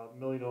still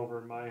milling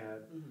over in my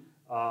head,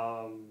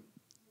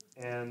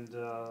 and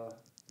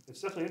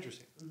it's definitely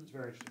interesting. It's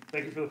very interesting.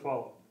 Thank you for the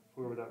follow,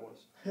 whoever that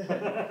was.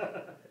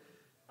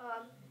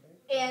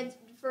 And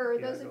for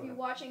Yeah, those go of you ahead.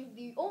 watching,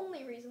 the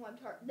only reason why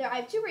I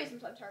have 2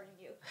 reasons I'm targeting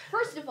you.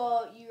 First of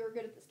all, you're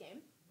good at this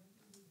game.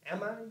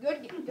 Am I?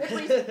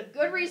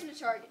 Good reason to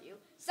target you.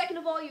 Second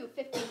of all, you have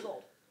 15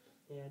 gold.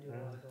 Yeah, I do.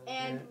 have a lot of gold.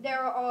 And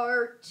there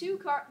are 2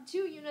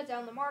 units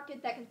on the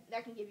market that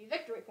can give you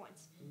victory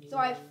points. So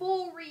I have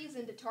full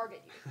reason to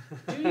target you.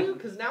 Do you?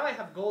 Because now I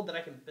have gold that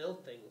I can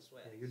build things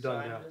with. Yeah, you're so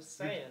done I'm now. just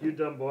saying. You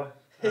dumb boy.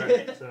 All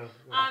right, so.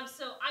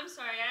 So I'm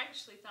sorry. I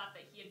actually thought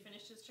that he had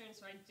finished his turn,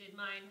 so I did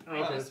mine. Oh, I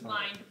okay, just that's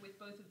fine. mined with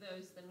both of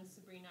those. Then with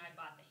Sabrina, I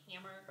bought the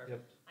hammer.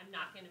 Perfect. I'm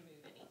not gonna move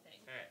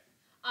anything. All right.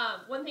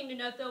 One thing to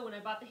note though, when I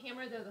bought the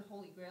hammer, though, the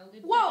Holy Grail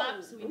did Whoa! flip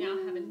up, so we now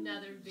have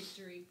another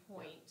victory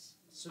point.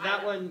 So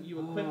that one you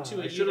equip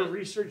to a I should have unit.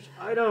 researched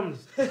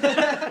items.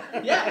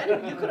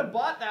 Yeah, you could have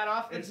bought that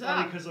off the It's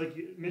funny top. because like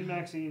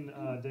min-maxing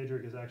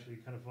Daedric is actually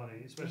kind of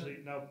funny, especially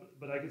now.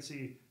 But I could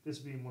see this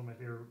being one of my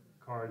favorite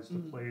cards to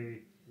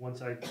play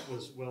once I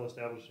was well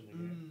established in the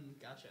game,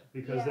 Gotcha.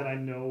 because then I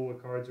know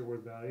what cards are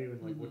worth value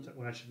and like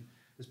when I should,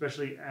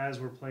 especially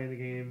as we're playing the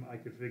game, I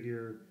could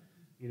figure,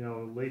 you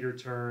know, later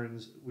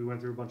turns. We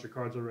went through a bunch of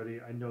cards already.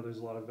 I know there's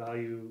a lot of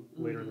value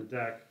later in the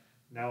deck.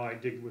 Now I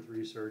dig with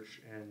research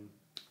and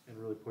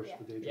really push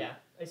the Daedric. Yeah,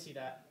 I see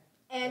that.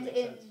 And That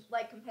makes in sense.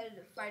 like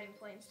competitive fighting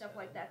play and stuff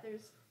like that,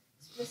 there's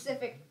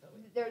specific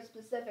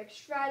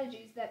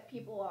strategies that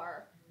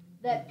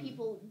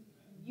people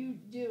you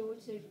do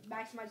to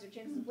maximize your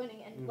chances of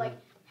winning, and like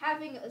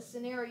having a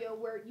scenario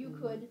where you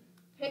could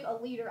pick a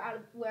leader out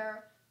of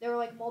where there were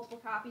like multiple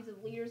copies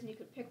of leaders and you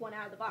could pick one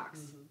out of the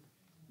box.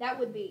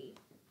 That'd be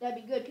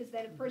good because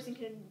then a person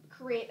can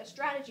create a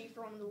strategy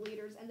for one of the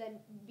leaders and then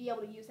be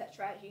able to use that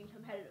strategy in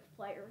competitive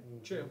play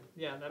True.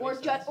 Yeah, that or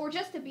makes sense.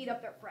 just to beat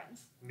up their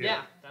friends.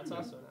 Yeah, that's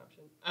also an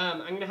option.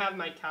 I'm gonna have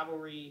my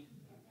cavalry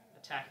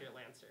attack your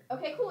lancer.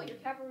 Okay, cool. Your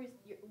cavalry's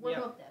we're Yep.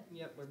 both dead.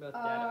 Yep, we're both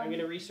dead. I'm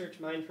gonna research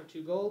mine for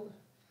 2 gold.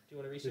 you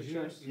want to Did research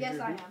you yours? use Yes,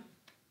 your I beat? am.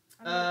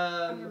 I'm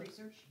gonna Um,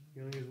 research.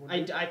 You only use one?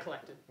 I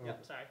collected. Oh, Yep,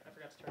 okay. sorry, I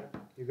forgot to turn it.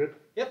 You good?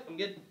 Yep, I'm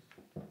good.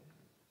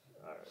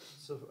 Alright,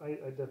 so I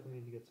definitely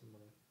need to get some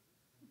money.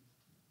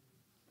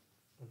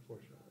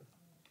 Unfortunately.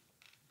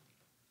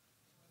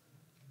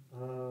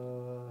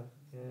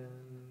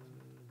 And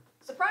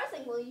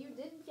Surprisingly, you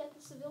didn't get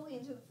the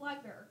civilians or the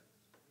flag bearer.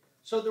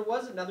 So there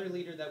was another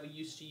leader that we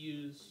used to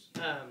use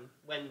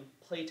when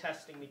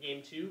playtesting the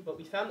game too, but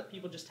we found that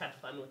people just had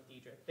fun with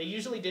Diedrich. They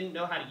usually didn't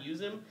know how to use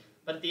him,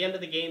 but at the end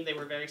of the game they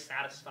were very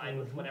satisfied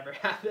with whatever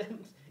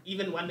happened,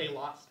 even when they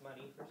lost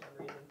money for some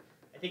reason.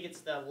 I think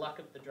it's the luck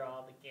of the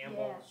draw, the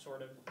gamble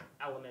sort of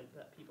element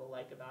that people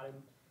like about him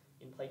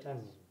in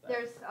playtests.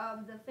 There's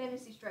the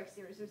Fantasy Strike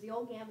series. There's the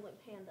old gambling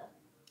panda.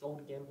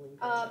 Old gambling.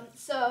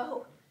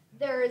 So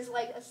there's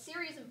like a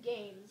series of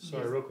games.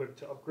 sorry, real quick,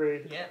 to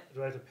upgrade, Yeah.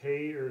 do I have to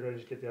pay or do I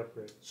just get the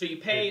upgrade? So you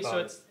pay, Pay so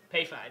five. it's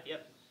pay 5.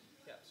 Yep.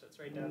 Yep. So it's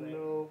right down there.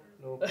 No,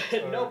 nope.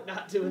 Nope,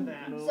 not doing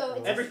that. No, So no.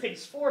 it's-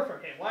 Everything's 4 for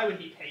him. Why would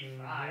he pay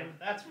 5? Mhm.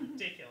 That's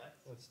ridiculous.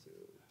 Let's do.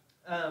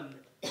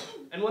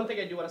 And one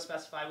thing I do want to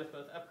specify with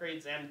both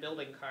upgrades and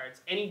building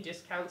cards, any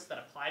discounts that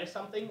apply to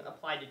something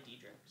apply to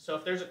Diedrich. So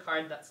if there's a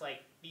card that's like,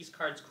 these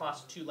cards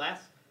cost 2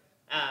 less,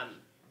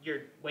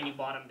 when you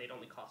bought them, they'd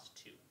only cost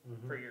 2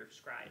 for your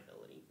scry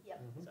ability.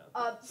 Yep.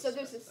 So, So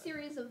there's a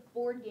series of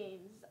board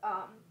games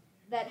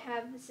that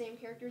have the same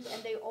characters,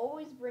 and they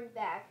always bring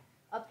back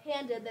a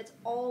panda that's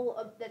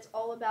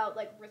all about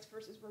like risk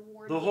versus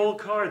reward. The whole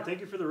card.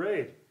 Thank you for the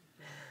raid.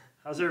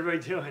 How's everybody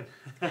doing?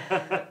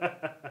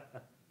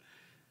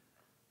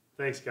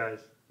 Thanks, guys.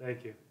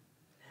 Thank you.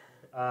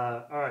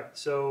 All right.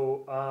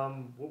 So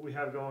what we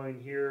have going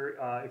here,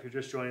 if you're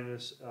just joining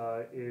us,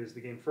 is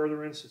the game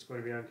Furtherance. It's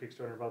going to be on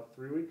Kickstarter in about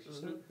 3 weeks. Or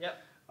so. Yep.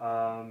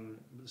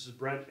 This is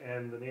Brent,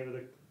 and the name of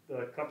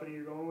the company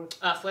you're going with?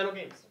 Flannel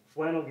Games.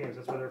 Flannel Games.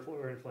 That's why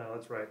we're in flannel.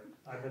 That's right.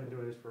 I've been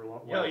doing this for a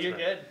long while. Yo, you're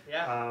good.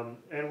 Yeah.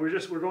 And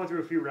we're going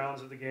through a few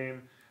rounds of the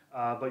game,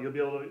 but you'll be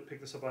able to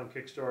pick this up on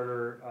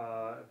Kickstarter,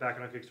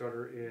 back on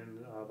Kickstarter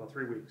in about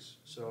 3 weeks.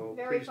 So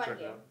Very please fun check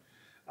game.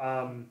 it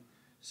out.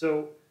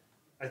 So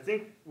I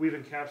think we've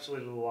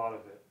encapsulated a lot of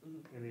it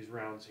in these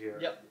rounds here.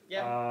 Yep.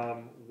 Yeah.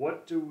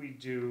 What do we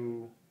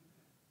do?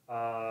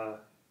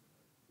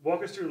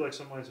 Walk us through like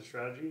some lines of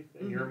strategy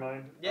in your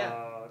mind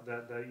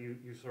that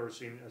you sort of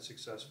seen as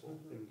successful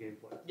in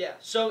gameplay. Yeah.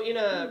 So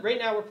right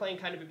now we're playing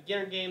kind of a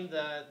beginner game.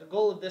 The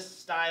goal of this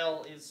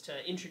style is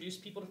to introduce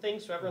people to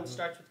things. So everyone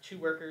starts with 2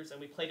 workers, and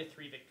we play to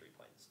 3 victory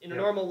points. In a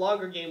normal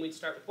longer game, we'd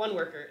start with 1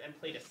 worker and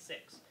play to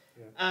 6.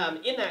 Yeah.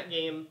 In that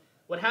game,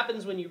 what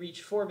happens when you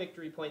reach 4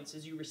 victory points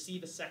is you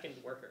receive a second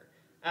worker.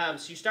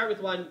 So you start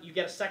with 1, you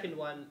get a second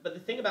one, but the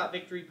thing about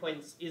victory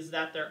points is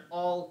that they're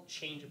all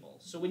changeable.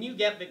 So when you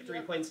get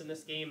victory points in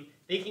this game,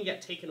 they can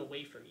get taken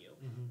away from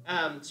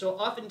you. So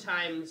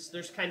oftentimes,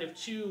 there's kind of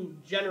 2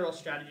 general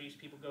strategies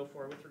people go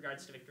for with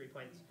regards to victory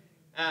points,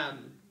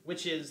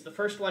 which is the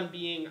first one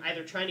being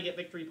either trying to get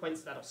victory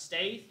points that'll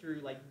stay through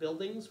like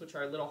buildings, which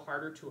are a little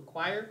harder to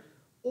acquire,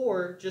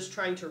 or just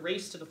trying to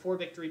race to the 4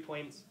 victory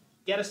points,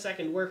 get a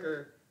second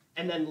worker,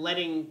 and then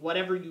letting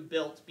whatever you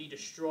built be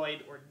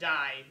destroyed or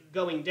die,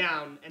 going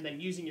down, and then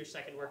using your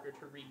second worker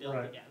to rebuild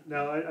again.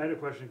 Now I had a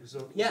question.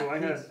 So I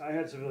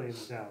had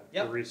civilians down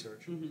for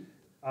research.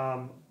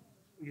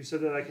 You said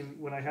that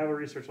when I have a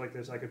research like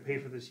this, I could pay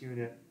for this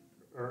unit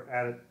or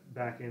add it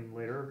back in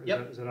later.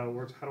 Is that how it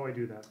works? How do I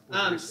do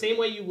that? Same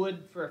way you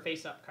would for a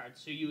face-up card.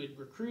 So you would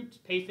recruit,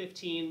 pay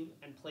 15,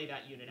 and play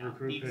that unit out.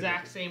 Recruit, the pay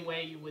exact 15. same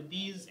way you would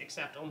these,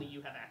 except only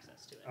you have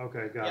access to it.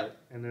 Okay, got it.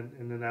 And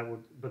then that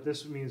would. But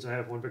this means I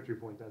have 1 victory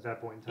point at that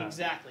point in time.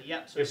 Exactly.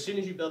 Yep. So as soon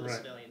as you build the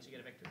civilians, you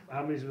get a victory point.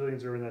 How many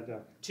civilians are in that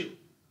deck? 2.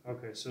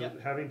 Okay, so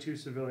having 2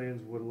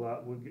 civilians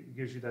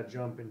gives you that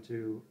jump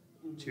into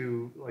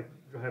like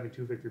having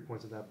 2 victory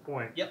points at that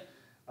point. Yep.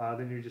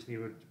 Then you just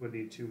would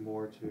need 2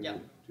 more to do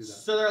that.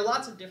 So there are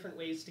lots of different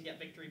ways to get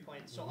victory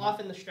points. So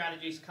often the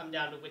strategies come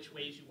down to which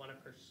ways you want to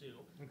pursue.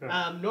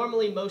 Okay.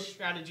 Normally, most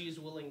strategies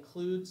will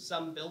include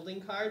some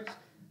building cards.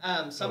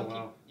 Some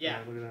look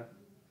at that.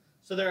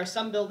 So there are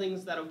some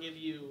buildings that'll give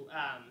you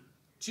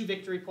 2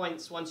 victory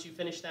points once you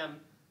finish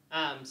them.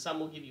 Some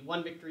will give you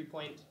 1 victory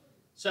point.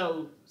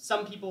 So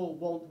some people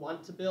won't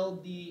want to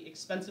build the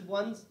expensive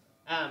ones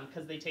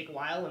because they take a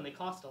while and they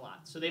cost a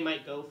lot. So they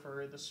might go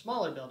for the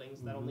smaller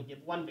buildings that only give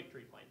 1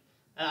 victory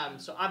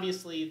point. So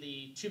obviously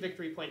the 2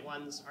 victory point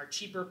ones are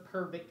cheaper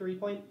per victory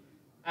point.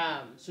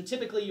 So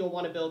typically you'll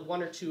want to build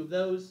 1 or 2 of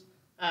those.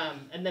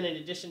 And then in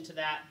addition to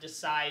that,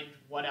 decide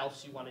what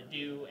else you want to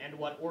do and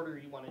what order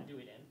you want to do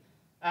it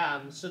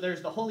in. So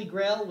there's the Holy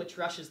Grail, which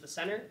rushes the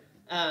center.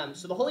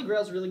 So the Holy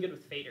Grail is really good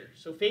with Fader.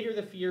 So Fader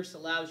the Fierce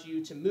allows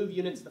you to move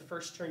units the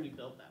first turn you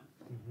build them.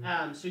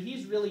 So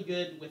he's really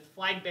good with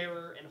Flag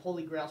Bearer and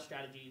Holy Grail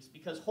strategies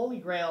because Holy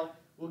Grail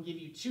will give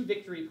you 2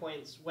 victory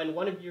points when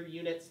one of your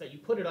units that you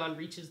put it on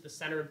reaches the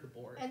center of the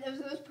board. And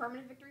those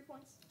permanent victory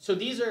points? So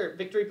these are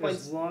victory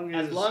points as long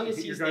as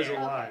your he's guys there.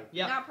 are alive. Okay.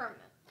 Yep. Not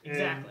permanent.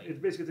 Exactly. And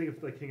it's basically think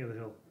of like King of the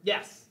Hill.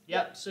 Yes.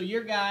 Yep. So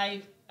your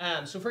guy.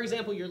 So for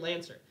example, your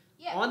Lancer.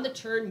 Yeah. On the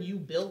turn you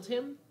build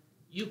him,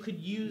 you could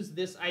use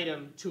this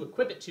item to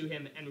equip it to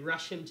him and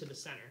rush him to the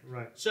center.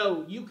 Right.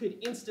 So you could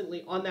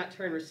instantly, on that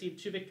turn, receive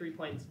 2 victory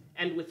points,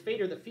 and with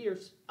Fader the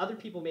Fierce, other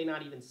people may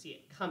not even see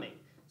it coming.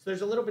 So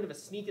there's a little bit of a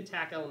sneak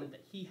attack element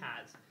that he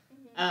has.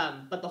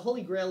 But the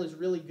Holy Grail is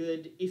really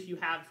good if you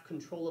have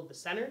control of the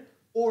center,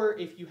 or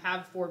if you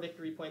have 4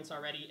 victory points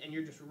already and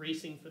you're just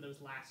racing for those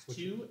last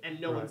 2,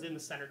 and no one's in the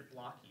center to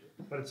block you.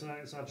 But it's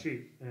not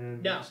cheap.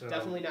 And No, so,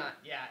 definitely not.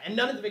 Yeah, and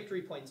none of the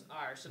victory points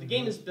are. So the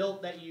game is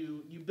built that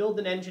you build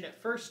an engine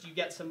at first, you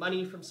get some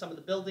money from some of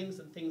the buildings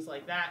and things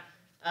like that,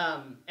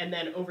 and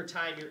then over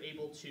time you're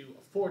able to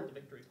afford the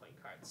victory point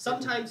cards.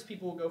 Sometimes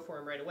people will go for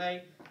them right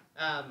away,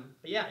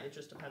 but yeah, it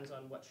just depends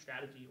on what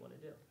strategy you want to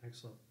do.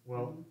 Excellent.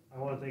 Well, I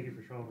want to thank you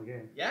for showing the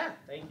game. Yeah,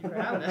 thank you for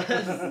having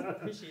us.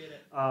 Appreciate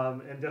it.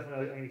 And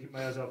definitely, I'm going to keep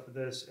my eyes out for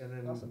this, and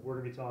then Awesome. we're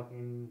going to be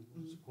talking,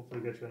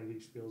 hopefully get you on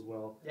Geek Spiel as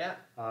well. Yeah.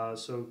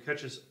 So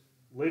catch us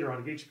later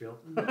on Geek Spiel.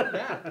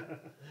 Yeah.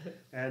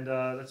 And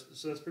that's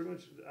pretty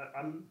much,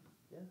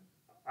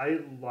 I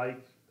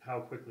like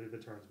how quickly the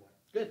turns went.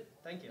 Good.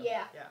 Thank you.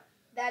 Yeah. Yeah.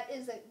 That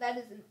is a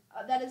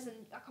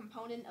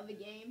component of a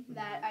game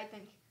that I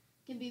think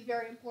can be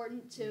very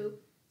important to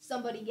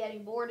somebody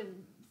getting bored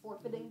and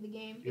forfeiting the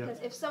game. Because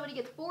if somebody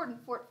gets bored and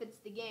forfeits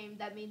the game,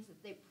 that means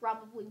that they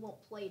probably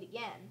won't play it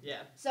again.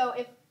 Yeah. So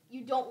if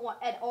you don't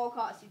want, at all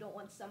costs, you don't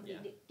want somebody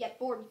to get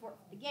bored and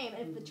forfeit the game.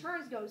 And if the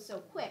turns go so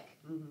quick,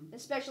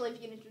 especially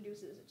if you can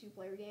introduce it as a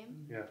 2-player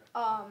game,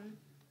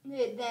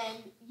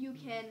 then you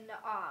can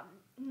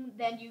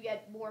then you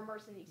get more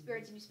immersed in the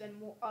experience and you spend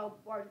a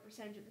larger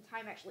percentage of the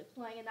time actually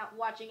playing and not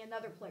watching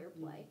another player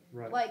play.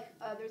 Right. Like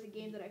there's a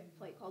game that I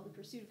play called The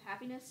Pursuit of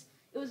Happiness.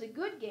 It was a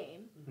good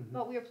game,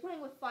 but we were playing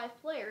with 5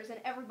 players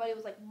and everybody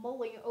was like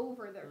mulling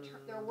over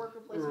their worker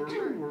placement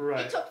turn.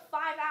 Right. It took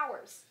 5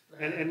 hours.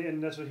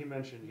 And that's what he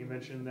mentioned. He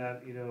mentioned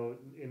that, you know,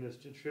 in this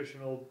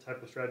traditional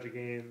type of strategy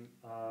game,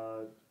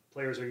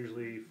 players are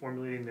usually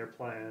formulating their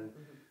plan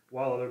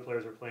while other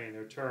players are playing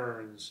their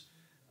turns.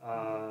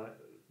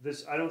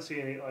 This, I don't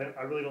see any,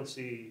 I really don't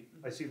see,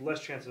 I see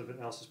less chance of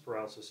analysis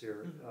paralysis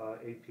here,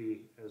 AP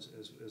as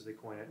they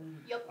coin it.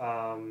 Yep.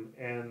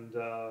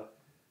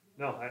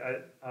 No,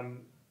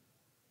 I'm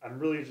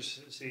really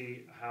interested to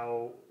see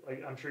how,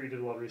 like, I'm sure you did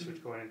a lot of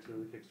research going into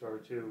the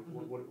Kickstarter too.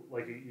 What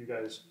like, you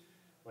guys,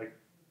 like,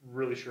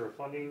 really sure of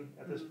funding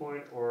at this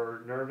point,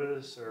 or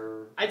nervous,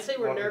 or? I'd say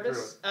we're walk me through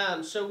nervous.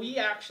 So we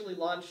actually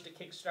launched a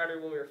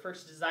Kickstarter when we were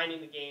first designing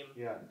the game.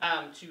 Yeah.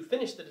 To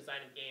finish the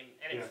design of the game,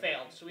 and it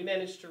failed. So we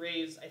managed to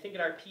raise, I think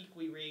at our peak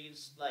we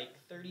raised like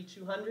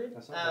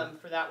 $3,200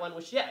 for that one,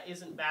 which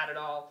isn't bad at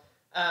all.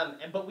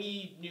 But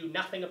we knew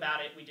nothing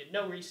about it. We did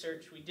no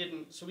research. We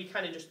didn't. So we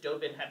kind of just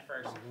dove in head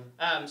first.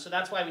 So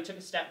that's why we took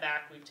a step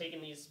back. We've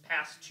taken these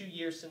past 2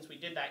 years since we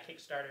did that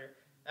Kickstarter,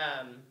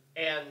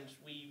 and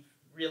we've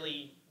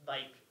really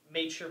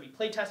made sure we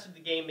play tested the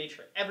game, made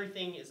sure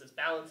everything is as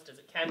balanced as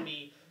it can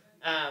be.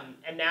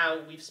 And now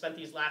we've spent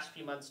these last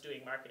few months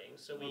doing marketing.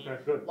 So we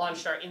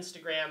launched our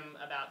Instagram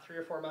about 3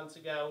 or 4 months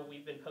ago.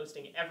 We've been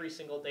posting every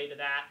single day to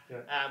that.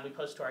 We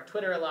post to our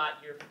Twitter a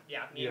lot.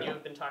 Me and you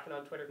have been talking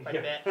on Twitter quite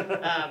a bit.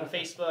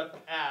 Facebook.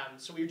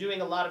 So we're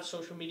doing a lot of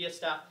social media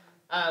stuff.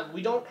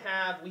 We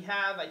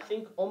have, I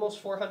think,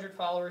 almost 400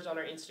 followers on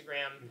our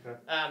Instagram.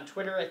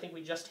 Twitter, I think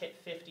we just hit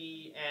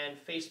 50, and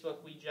Facebook,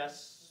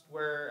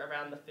 we're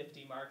around the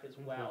 50 mark as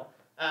well.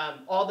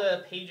 All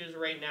the pages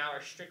right now are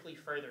strictly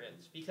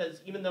Furtherance,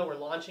 because even though we're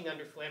launching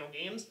under Flannel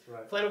Games,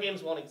 Flannel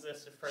Games won't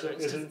exist if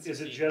Furtherance doesn't is it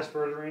succeed. just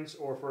Furtherance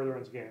or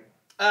Furtherance Game?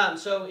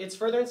 So it's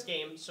Furtherance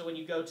Game, so when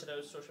you go to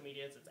those social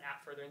medias, it's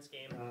at Furtherance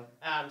Game.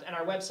 And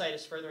our website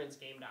is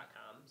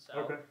furtherancegame.com.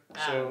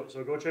 So,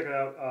 so go check it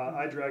out.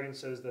 iDragon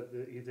says that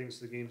he thinks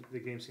the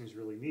game seems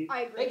really neat.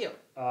 I agree. Thank you.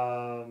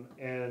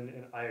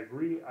 And I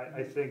agree.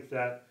 I think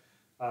that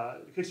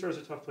Kickstarter is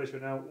a tough place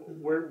right now.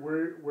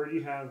 Where do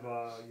you have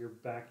your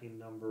backing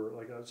number?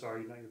 Like,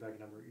 sorry, not your backing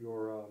number.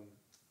 Your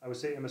I would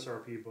say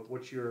MSRP, but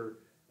what's your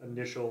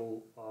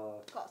initial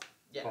Cost.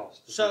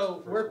 cost?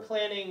 So we're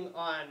planning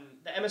on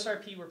the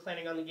MSRP. We're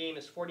planning on the game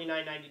is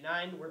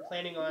 $49.99. We're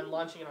planning on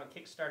launching it on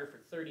Kickstarter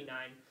for $39.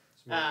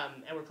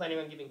 And we're planning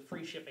on giving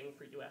free shipping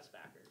for U.S.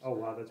 backers. Oh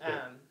wow, that's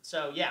good.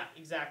 So yeah,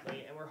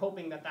 exactly. And we're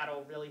hoping that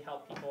that'll really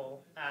help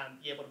people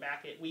be able to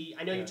back it.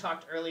 I know you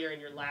talked earlier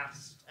in your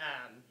last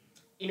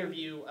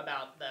interview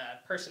about the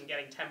person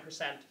getting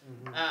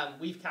 10%.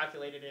 We've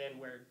calculated it in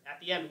where at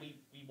the end we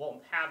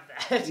won't have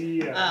that. But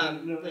you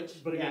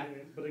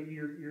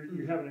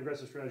have an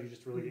aggressive strategy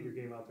just to really get your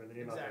game out there and the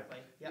name out there.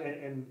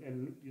 Exactly.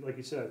 And like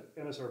you said,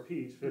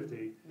 MSRP is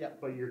 50, Yep.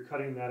 but you're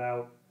cutting that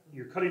out.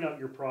 You're cutting out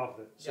your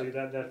profit. So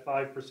that 5%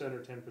 or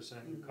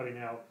 10% you're cutting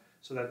out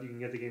so that you can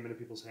get the game into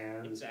people's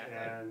hands. Exactly.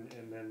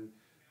 And then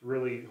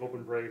really hope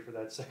and pray for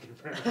that second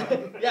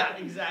round. Yeah,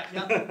 exactly.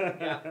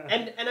 Yeah.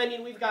 And I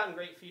mean, we've gotten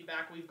great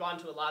feedback. We've gone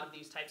to a lot of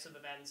these types of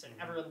events, and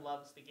everyone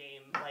loves the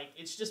game. Like,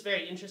 it's just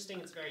very interesting.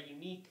 It's very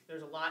unique.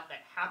 There's a lot that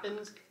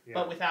happens,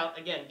 but without,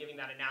 again, giving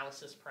that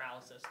analysis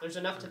paralysis. There's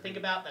enough to think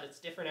about that it's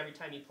different every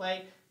time you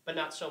play, but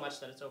not so much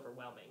that it's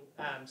overwhelming.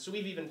 So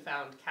we've even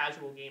found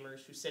casual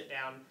gamers who sit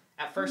down.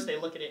 At first, they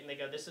look at it and they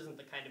go, "This isn't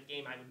the kind of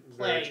game I would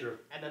play,"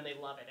 and then they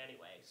love it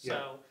anyway.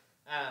 So.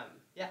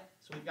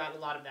 So we've gotten a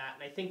lot of that,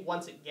 and I think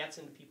once it gets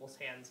into people's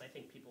hands, I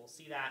think people will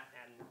see that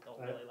and they'll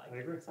really like it. I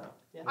agree. So,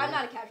 yeah. I'm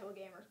not a casual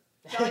gamer,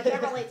 so I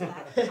can't relate to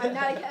that. I'm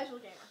not a casual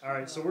gamer. All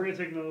right, so we're gonna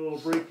take another little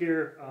break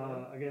here.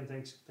 Again,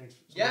 thanks. So much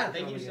for Thank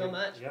you coming so in.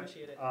 much. Yep.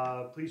 Appreciate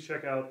it. Please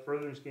check out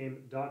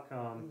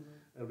furtherancegame.com.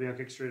 It'll be on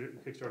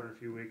Kickstarter in a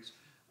few weeks.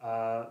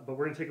 But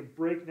we're gonna take a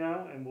break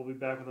now, and we'll be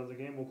back with another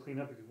game. We'll clean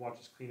up. You can watch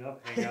us clean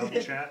up, hang out,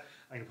 and chat.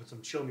 I can put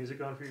some chill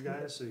music on for you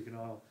guys, so you can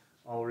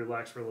all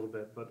relax for a little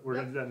bit. But we're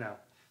gonna do that now.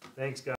 Thanks, guys.